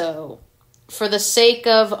 So, for the sake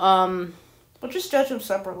of, We'll just judge them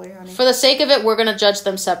separately, honey. For the sake of it, we're gonna judge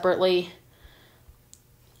them separately.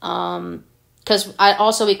 Because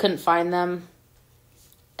we couldn't find them.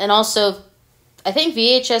 And also, I think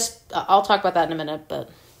VHS, I'll talk about that in a minute,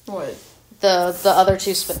 but... What? The other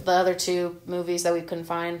two movies that we couldn't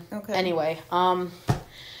find. Okay. Anyway,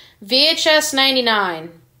 VHS 99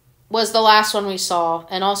 was the last one we saw,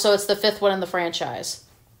 and also it's the fifth one in the franchise.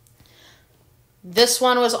 This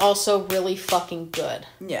one was also really fucking good.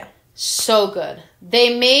 Yeah. So good.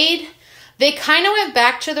 They kind of went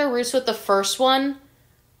back to their roots with the first one,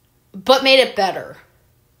 but made it better.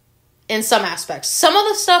 In some aspects. Some of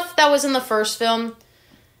the stuff that was in the first film,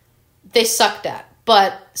 they sucked at.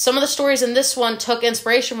 But some of the stories in this one took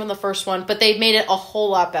inspiration from the first one, but they made it a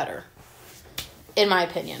whole lot better, in my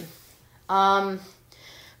opinion.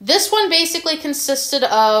 This one basically consisted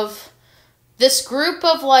of this group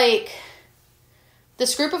of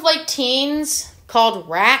teens called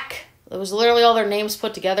Rack. It was literally all their names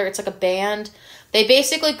put together. It's like a band. They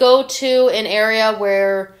basically go to an area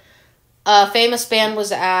where a famous band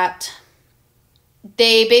was at.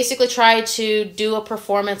 They basically tried to do a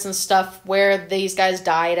performance and stuff where these guys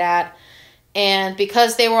died at. And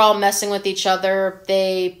because they were all messing with each other,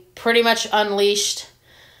 they pretty much unleashed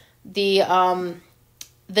the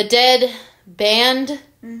dead band.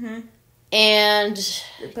 Mm-hmm. And...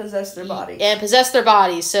 They possessed their bodies. And possessed their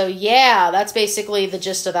bodies. So, yeah, that's basically the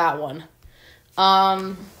gist of that one.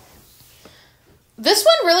 This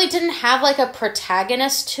one really didn't have, like, a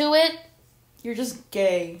protagonist to it. You're just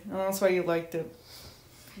gay. And that's why you liked it.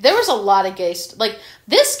 There was a lot of gay like,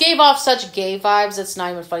 this gave off such gay vibes, it's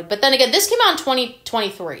not even funny. But then again, this came out in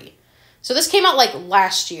 2023. So this came out, like,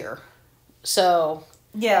 last year. So...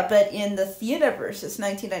 Yeah, but in the theaterverse, it's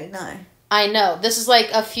 1999. I know. This is, like,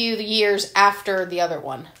 a few years after the other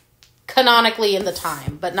one. Canonically in the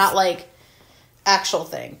time, but not, like, actual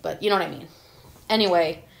thing. But you know what I mean.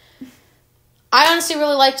 Anyway, I honestly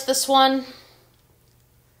really liked this one.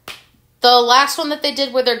 The last one that they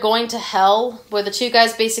did where they're going to hell, where the two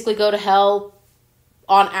guys basically go to hell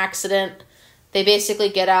on accident. They basically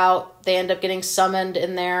get out. They end up getting summoned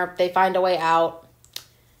in there. They find a way out.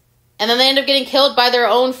 And then they end up getting killed by their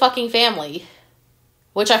own fucking family.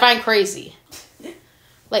 Which I find crazy.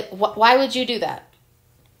 Like, why would you do that?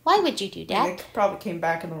 Why would you do that? They probably came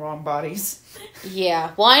back in the wrong bodies.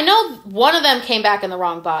 Yeah. Well, I know one of them came back in the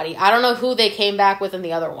wrong body. I don't know who they came back with in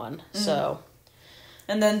the other one. So...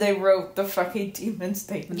 And then they wrote the fucking demon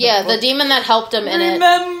statement. Yeah, the demon that helped him in it.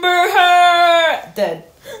 Remember her! Dead.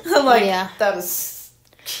 I'm like, yeah. That was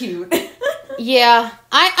cute. Yeah,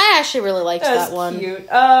 I actually really liked that one. Cute.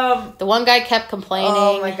 The one guy kept complaining.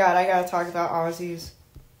 Oh my god, I gotta talk about Ozzy's.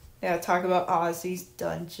 I gotta talk about Ozzy's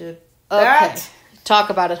dungeon. Okay. Talk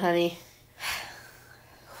about it, honey.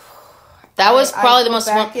 That was probably the most...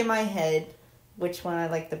 back in my head, which one I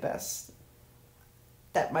like the best.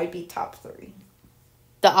 That might be top 3.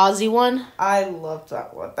 The Aussie one? I love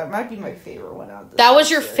that one. That might be my favorite one out of this. That was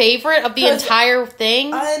your favorite of the entire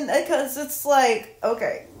thing? Because it's like,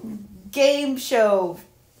 okay, game show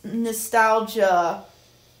nostalgia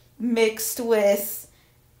mixed with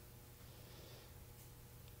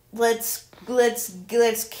let's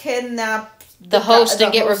kidnap the host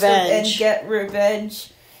and get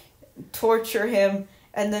revenge. Torture him,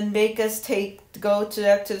 and then make us go to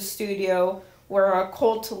the studio where a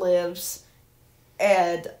cult lives,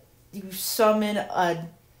 and you summon a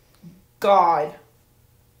god,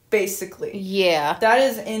 basically. Yeah. That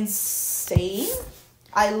is insane.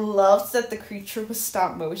 I loved that the creature was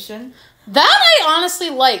stop motion. That I honestly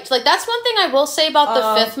liked. Like, that's one thing I will say about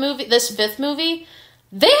this fifth movie.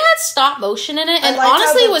 They had stop motion in it, and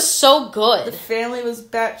honestly, it was so good. The family was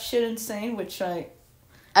batshit insane, which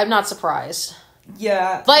I'm not surprised.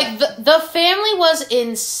 Yeah. Like, the family was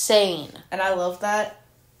insane. And I love that.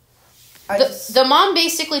 The mom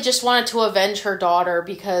basically just wanted to avenge her daughter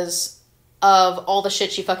because of all the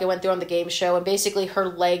shit she fucking went through on the game show, and basically her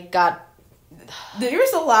leg got... There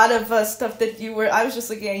was a lot of stuff that I was just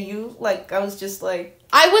looking at you, like, I was just like...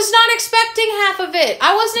 I was not expecting half of it.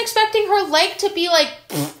 I wasn't expecting her leg to be like...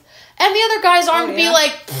 and the other guy's arm to be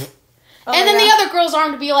like... and then the other girl's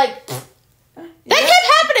arm to be like... That kept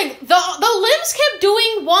happening. The limbs kept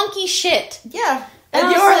doing wonky shit. Yeah.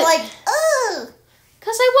 And you were like, ugh.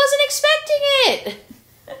 Because I wasn't expecting it.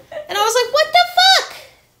 And I was like, what the fuck?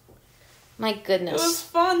 My goodness. It was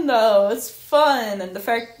fun, though. It's fun. And the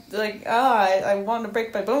fact, like, I want to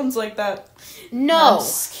break my bones like that. No. I'm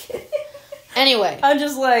just kidding. Anyway. I'm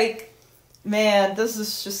just like, man, this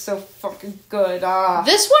is just so fucking good.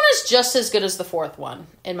 This one is just as good as the fourth one,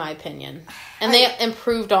 in my opinion. And they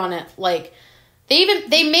improved on it, like... They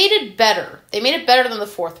made it better. They made it better than the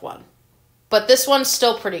fourth one. But this one's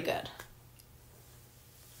still pretty good.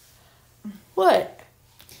 What?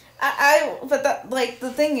 But that, like,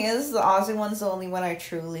 the thing is, the Aussie one's the only one I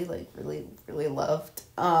truly, like, really, really loved.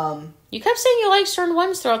 You kept saying you liked certain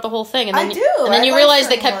ones throughout the whole thing. And then I do. And then you realized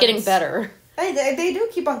they kept getting better. They do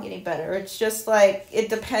keep on getting better. It's just, like, it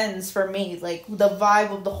depends for me. Like, the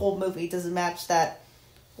vibe of the whole movie doesn't match that,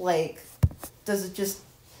 like, is it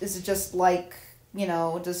just, like... You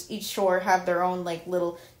know, does each short have their own, like,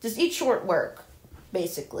 little... Does each short work,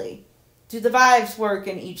 basically? Do the vibes work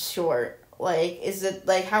in each short? Like, is it,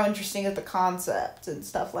 like, how interesting is the concept and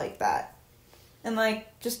stuff like that? And,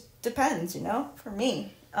 like, just depends, you know, for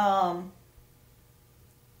me. I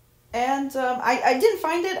didn't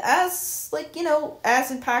find it as, like, you know,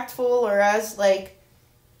 as impactful or as, like,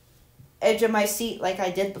 edge of my seat like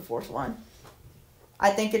I did the fourth one. I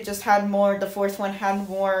think it just had more... The fourth one had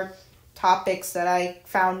more... topics that I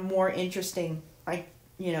found more interesting, like,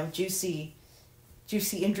 you know, juicy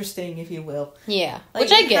interesting, if you will. Yeah, like,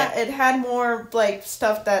 which I get. It had more, like,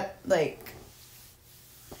 stuff that, like,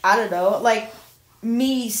 I don't know, like,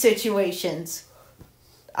 me situations,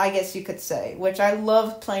 I guess you could say, which I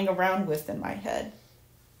love playing around with in my head.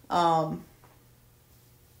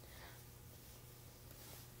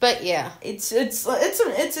 But yeah, it's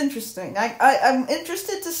interesting. I'm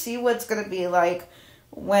interested to see what's gonna be like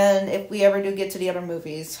if we ever do get to the other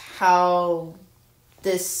movies, how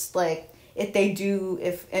this, like, if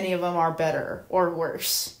any of them are better or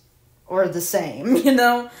worse or the same, you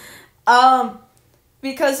know?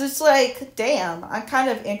 Because it's like, damn, I'm kind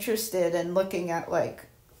of interested in looking at, like,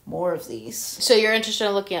 more of these. So you're interested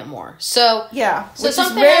in looking at more. So yeah, which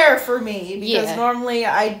is rare for me, because normally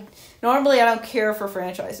I don't care for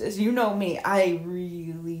franchises. You know me, I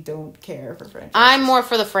really don't care for franchises. I'm more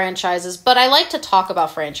for the franchises, but I like to talk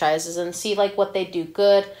about franchises and see, like, what they do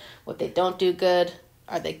good, what they don't do good.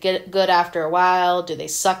 Are they good after a while? Do they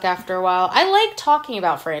suck after a while? I like talking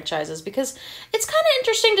about franchises because it's kind of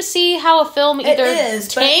interesting to see how a film either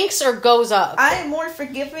tanks or goes up. I am more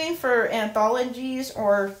forgiving for anthologies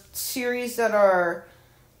or series that are,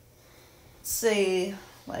 say,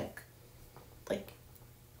 like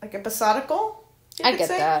episodical. I get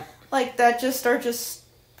that. Like, that are just,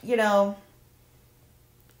 you know,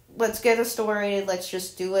 let's get a story, let's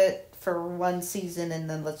just do it for one season, and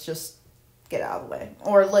then let's just get out of the way.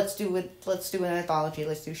 Or let's do an anthology,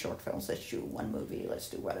 let's do short films, let's do one movie, let's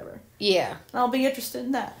do whatever. Yeah. And I'll be interested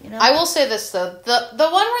in that, you know? I will say this, though. The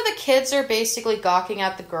one where the kids are basically gawking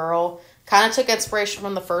at the girl kind of took inspiration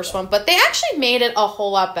from the first one, but they actually made it a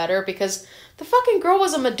whole lot better because the fucking girl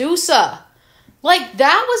was a Medusa. Like,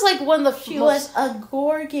 that was, like, one of the... She was a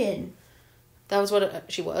Gorgon. That was what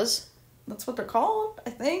she was? That's what they're called, I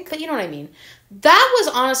think. But you know what I mean. That was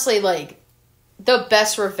honestly, like, the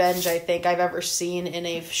best revenge I think I've ever seen in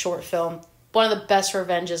a short film. One of the best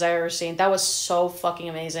revenges I've ever seen. That was so fucking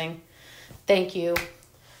amazing. Thank you.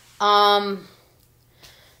 But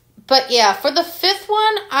yeah, for the fifth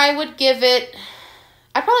one, I'd probably give it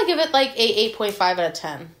like a 8.5 out of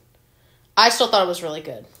 10. I still thought it was really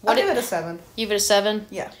good. I'll give it a 7. You give it a 7?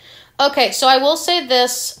 Yeah. Okay, so I will say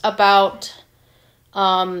this about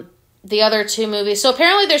the other 2 movies. So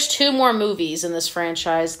apparently there's 2 more movies in this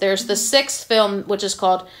franchise. There's the 6th film, which is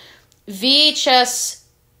called VHS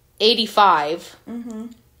 85. Mm-hmm.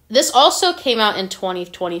 This also came out in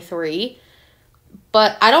 2023.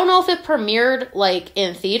 But I don't know if it premiered, like,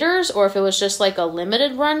 in theaters or if it was just, like, a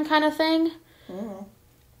limited run kind of thing. Mm.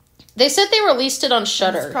 They said they released it on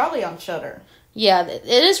Shudder. It's probably on Shudder. Yeah, it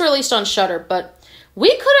is released on Shudder, but we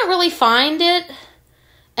couldn't really find it.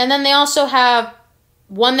 And then they also have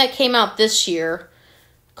one that came out this year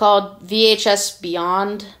called VHS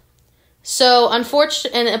Beyond. So,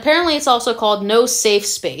 unfortunately, and apparently it's also called No Safe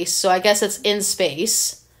Space. So I guess it's in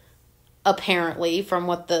space, apparently, from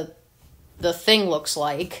what the thing looks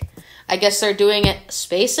like. I guess they're doing it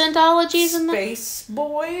space anthologies in Space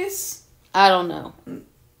Boys? I don't know.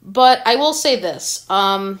 But I will say this.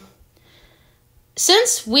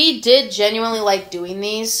 Since we did genuinely like doing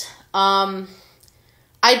these, I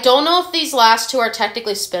don't know if these last 2 are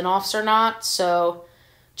technically spin-offs or not, so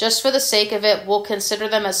just for the sake of it, we'll consider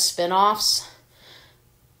them as spin-offs.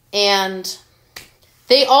 And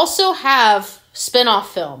they also have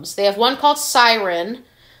spin-off films. They have one called Siren,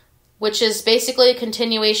 which is basically a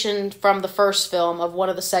continuation from the first film of one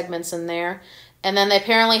of the segments in there. And then they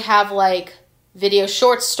apparently have, like, video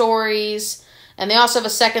short stories. And they also have a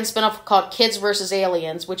second spin-off called Kids vs.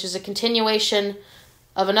 Aliens, which is a continuation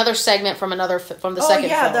of another segment from the second film. Oh,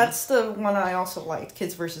 yeah, that's the one I also liked,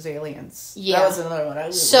 Kids vs. Aliens. Yeah. That was another one I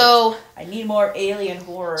really liked. I need more alien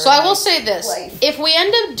horror. So I will say this. If we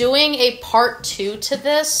end up doing a part 2 to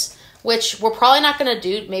this, which we're probably not going to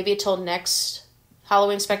do maybe until next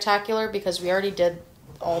Halloween Spectacular, because we already did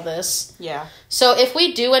all this. Yeah. So if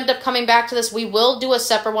we do end up coming back to this, we will do a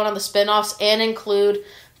separate one on the spin-offs and include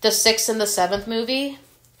the 6th and the 7th movie,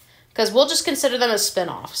 because we'll just consider them as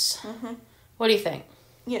spin-offs. Mm-hmm. What do you think?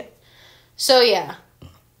 Yeah. So yeah,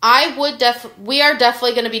 we are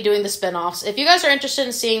definitely going to be doing the spin-offs. If you guys are interested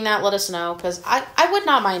in seeing that, let us know, because I would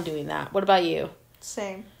not mind doing that. What about you?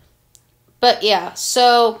 Same. But yeah,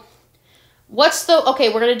 so we're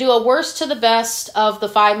going to do a worst to the best of the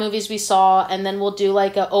 5 movies we saw, and then we'll do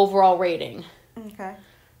like an overall rating. Okay.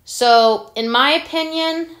 So, in my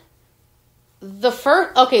opinion, the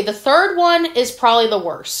third one is probably the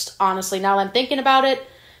worst. Honestly, now that I'm thinking about it,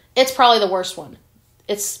 it's probably the worst one.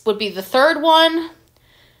 Would be the third one.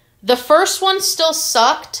 The first one still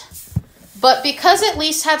sucked, but because it at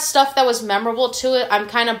least had stuff that was memorable to it, I'm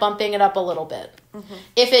kind of bumping it up a little bit. Mm-hmm.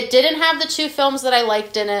 If it didn't have the 2 films that I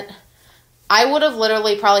liked in it, I would have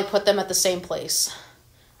literally probably put them at the same place.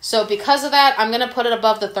 So because of that, I'm going to put it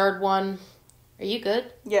above the third one. Are you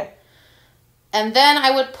good? Yeah. And then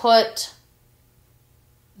I would put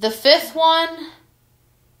the 5th one,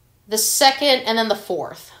 the 2nd, and then the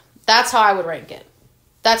 4th. That's how I would rank it.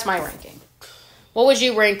 That's my ranking. What would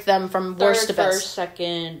you rank them from worst to best? 3rd,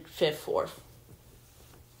 2nd, 5th, 4th.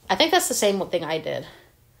 I think that's the same thing I did.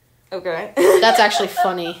 Okay. That's actually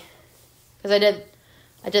funny. Because I did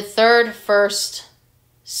 3rd, 1st,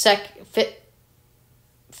 5th,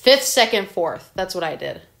 2nd, 4th. That's what I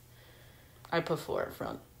did. I put 4 in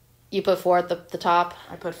front. You put 4 at the top?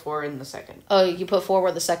 I put 4 in the 2nd. Oh, you put 4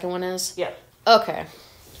 where the 2nd one is? Yeah. Okay.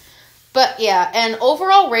 But yeah, and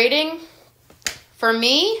overall rating, for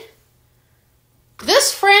me,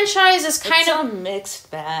 this franchise is kind of a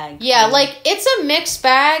mixed bag. Yeah, like, it's a mixed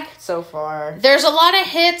bag. So far. There's a lot of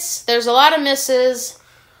hits. There's a lot of misses.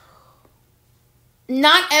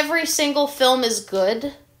 Not every single film is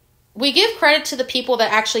good. We give credit to the people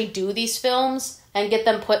that actually do these films and get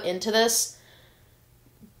them put into this.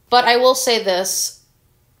 But I will say this.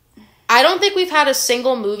 I don't think we've had a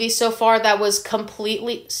single movie so far that was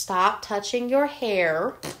completely... Stop touching your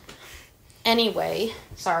hair. Anyway.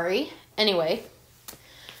 Sorry. Anyway.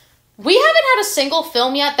 We haven't had a single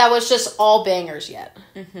film yet that was just all bangers yet.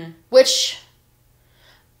 Mm-hmm. Which...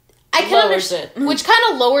 I can understand. Which kind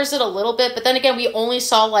of lowers it a little bit, but then again, we only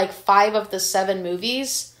saw like 5 of the 7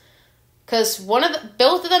 movies. Because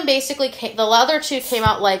both of them basically the other 2 came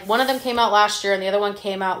out like, one of them came out last year and the other one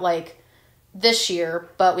came out like this year,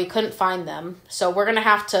 but we couldn't find them. So we're going to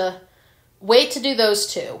have to wait to do those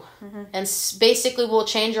 2. Mm-hmm. And basically we'll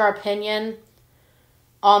change our opinion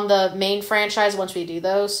on the main franchise once we do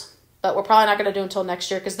those. But we're probably not going to do until next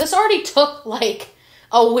year, because this already took like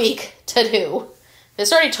a week to do.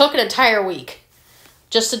 This already took an entire week.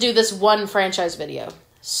 just to do this one franchise video.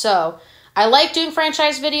 So, I like doing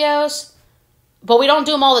franchise videos, but we don't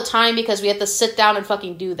do them all the time because we have to sit down and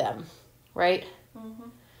fucking do them, right? Mm-hmm.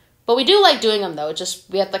 But we do like doing them, though. Just,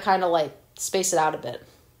 we have to kind of, like, space it out a bit,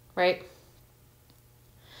 right?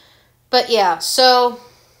 But, yeah, so,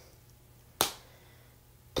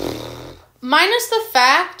 minus the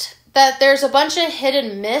fact that there's a bunch of hit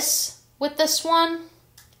and miss with this one,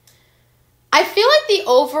 I feel like the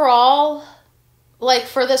overall, like,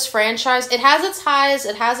 for this franchise, it has its highs,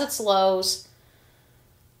 it has its lows.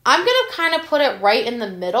 I'm going to kind of put it right in the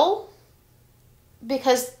middle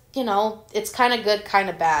because, you know, it's kind of good, kind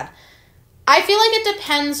of bad. I feel like it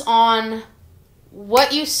depends on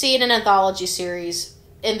what you see in an anthology series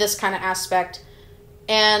in this kind of aspect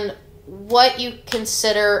and what you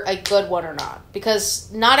consider a good one or not.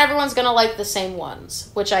 Because not everyone's going to like the same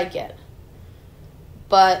ones, which I get.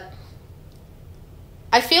 But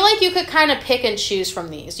I feel like you could kind of pick and choose from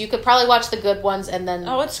these. You could probably watch the good ones and then...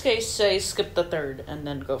 I would say skip the third and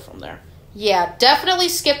then go from there. Yeah, definitely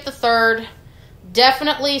skip the third.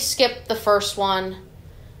 Definitely skip the first one.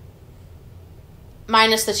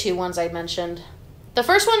 Minus the 2 ones I mentioned. The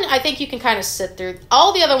first one, I think you can kind of sit through.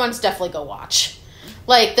 All the other ones, definitely go watch.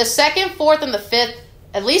 Like, the 2nd, 4th, and the 5th,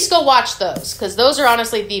 at least go watch those. Because those are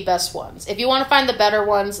honestly the best ones. If you want to find the better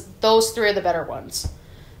ones, those 3 are the better ones.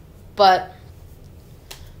 But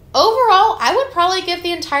overall, I would probably give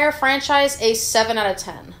the entire franchise a 7 out of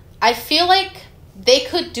 10. I feel like they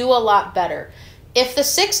could do a lot better. If the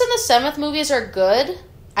 6th and the 7th movies are good,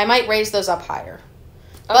 I might raise those up higher.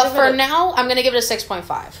 But for now, I'm going to give it a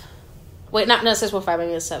 6.5. Wait, not 6.5, I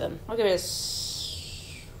mean a 7. I'll give it a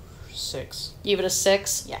 6. You give it a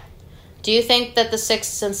 6? Yeah. Do you think that the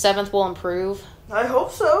 6th and 7th will improve? I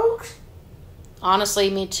hope so. Honestly,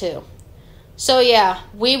 me too. So yeah,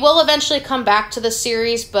 we will eventually come back to the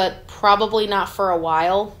series, but probably not for a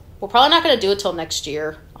while. We're probably not going to do it till next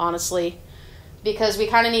year, honestly. Because we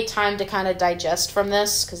kind of need time to kind of digest from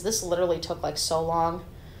this, because this literally took like so long.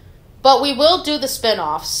 But we will do the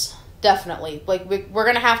spin-offs, definitely. Like, we're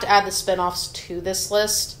going to have to add the spin-offs to this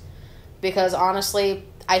list, because honestly,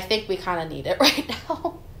 I think we kind of need it right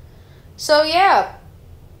now. So yeah,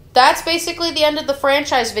 that's basically the end of the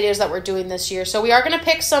franchise videos that we're doing this year. So we are going to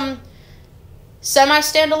pick some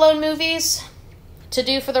semi-standalone movies to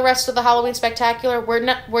do for the rest of the Halloween Spectacular.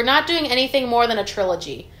 We're not doing anything more than a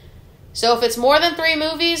trilogy. So if it's more than 3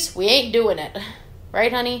 movies, we ain't doing it.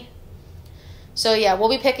 Right, honey? So yeah, we'll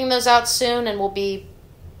be picking those out soon, and we'll be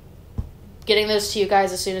getting those to you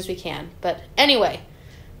guys as soon as we can. But anyway,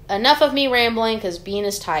 enough of me rambling, because Bean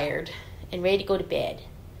is tired and ready to go to bed.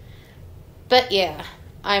 But yeah,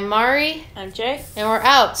 I'm Mari. I'm Jay. And we're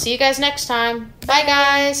out. See you guys next time. Bye,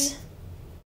 guys.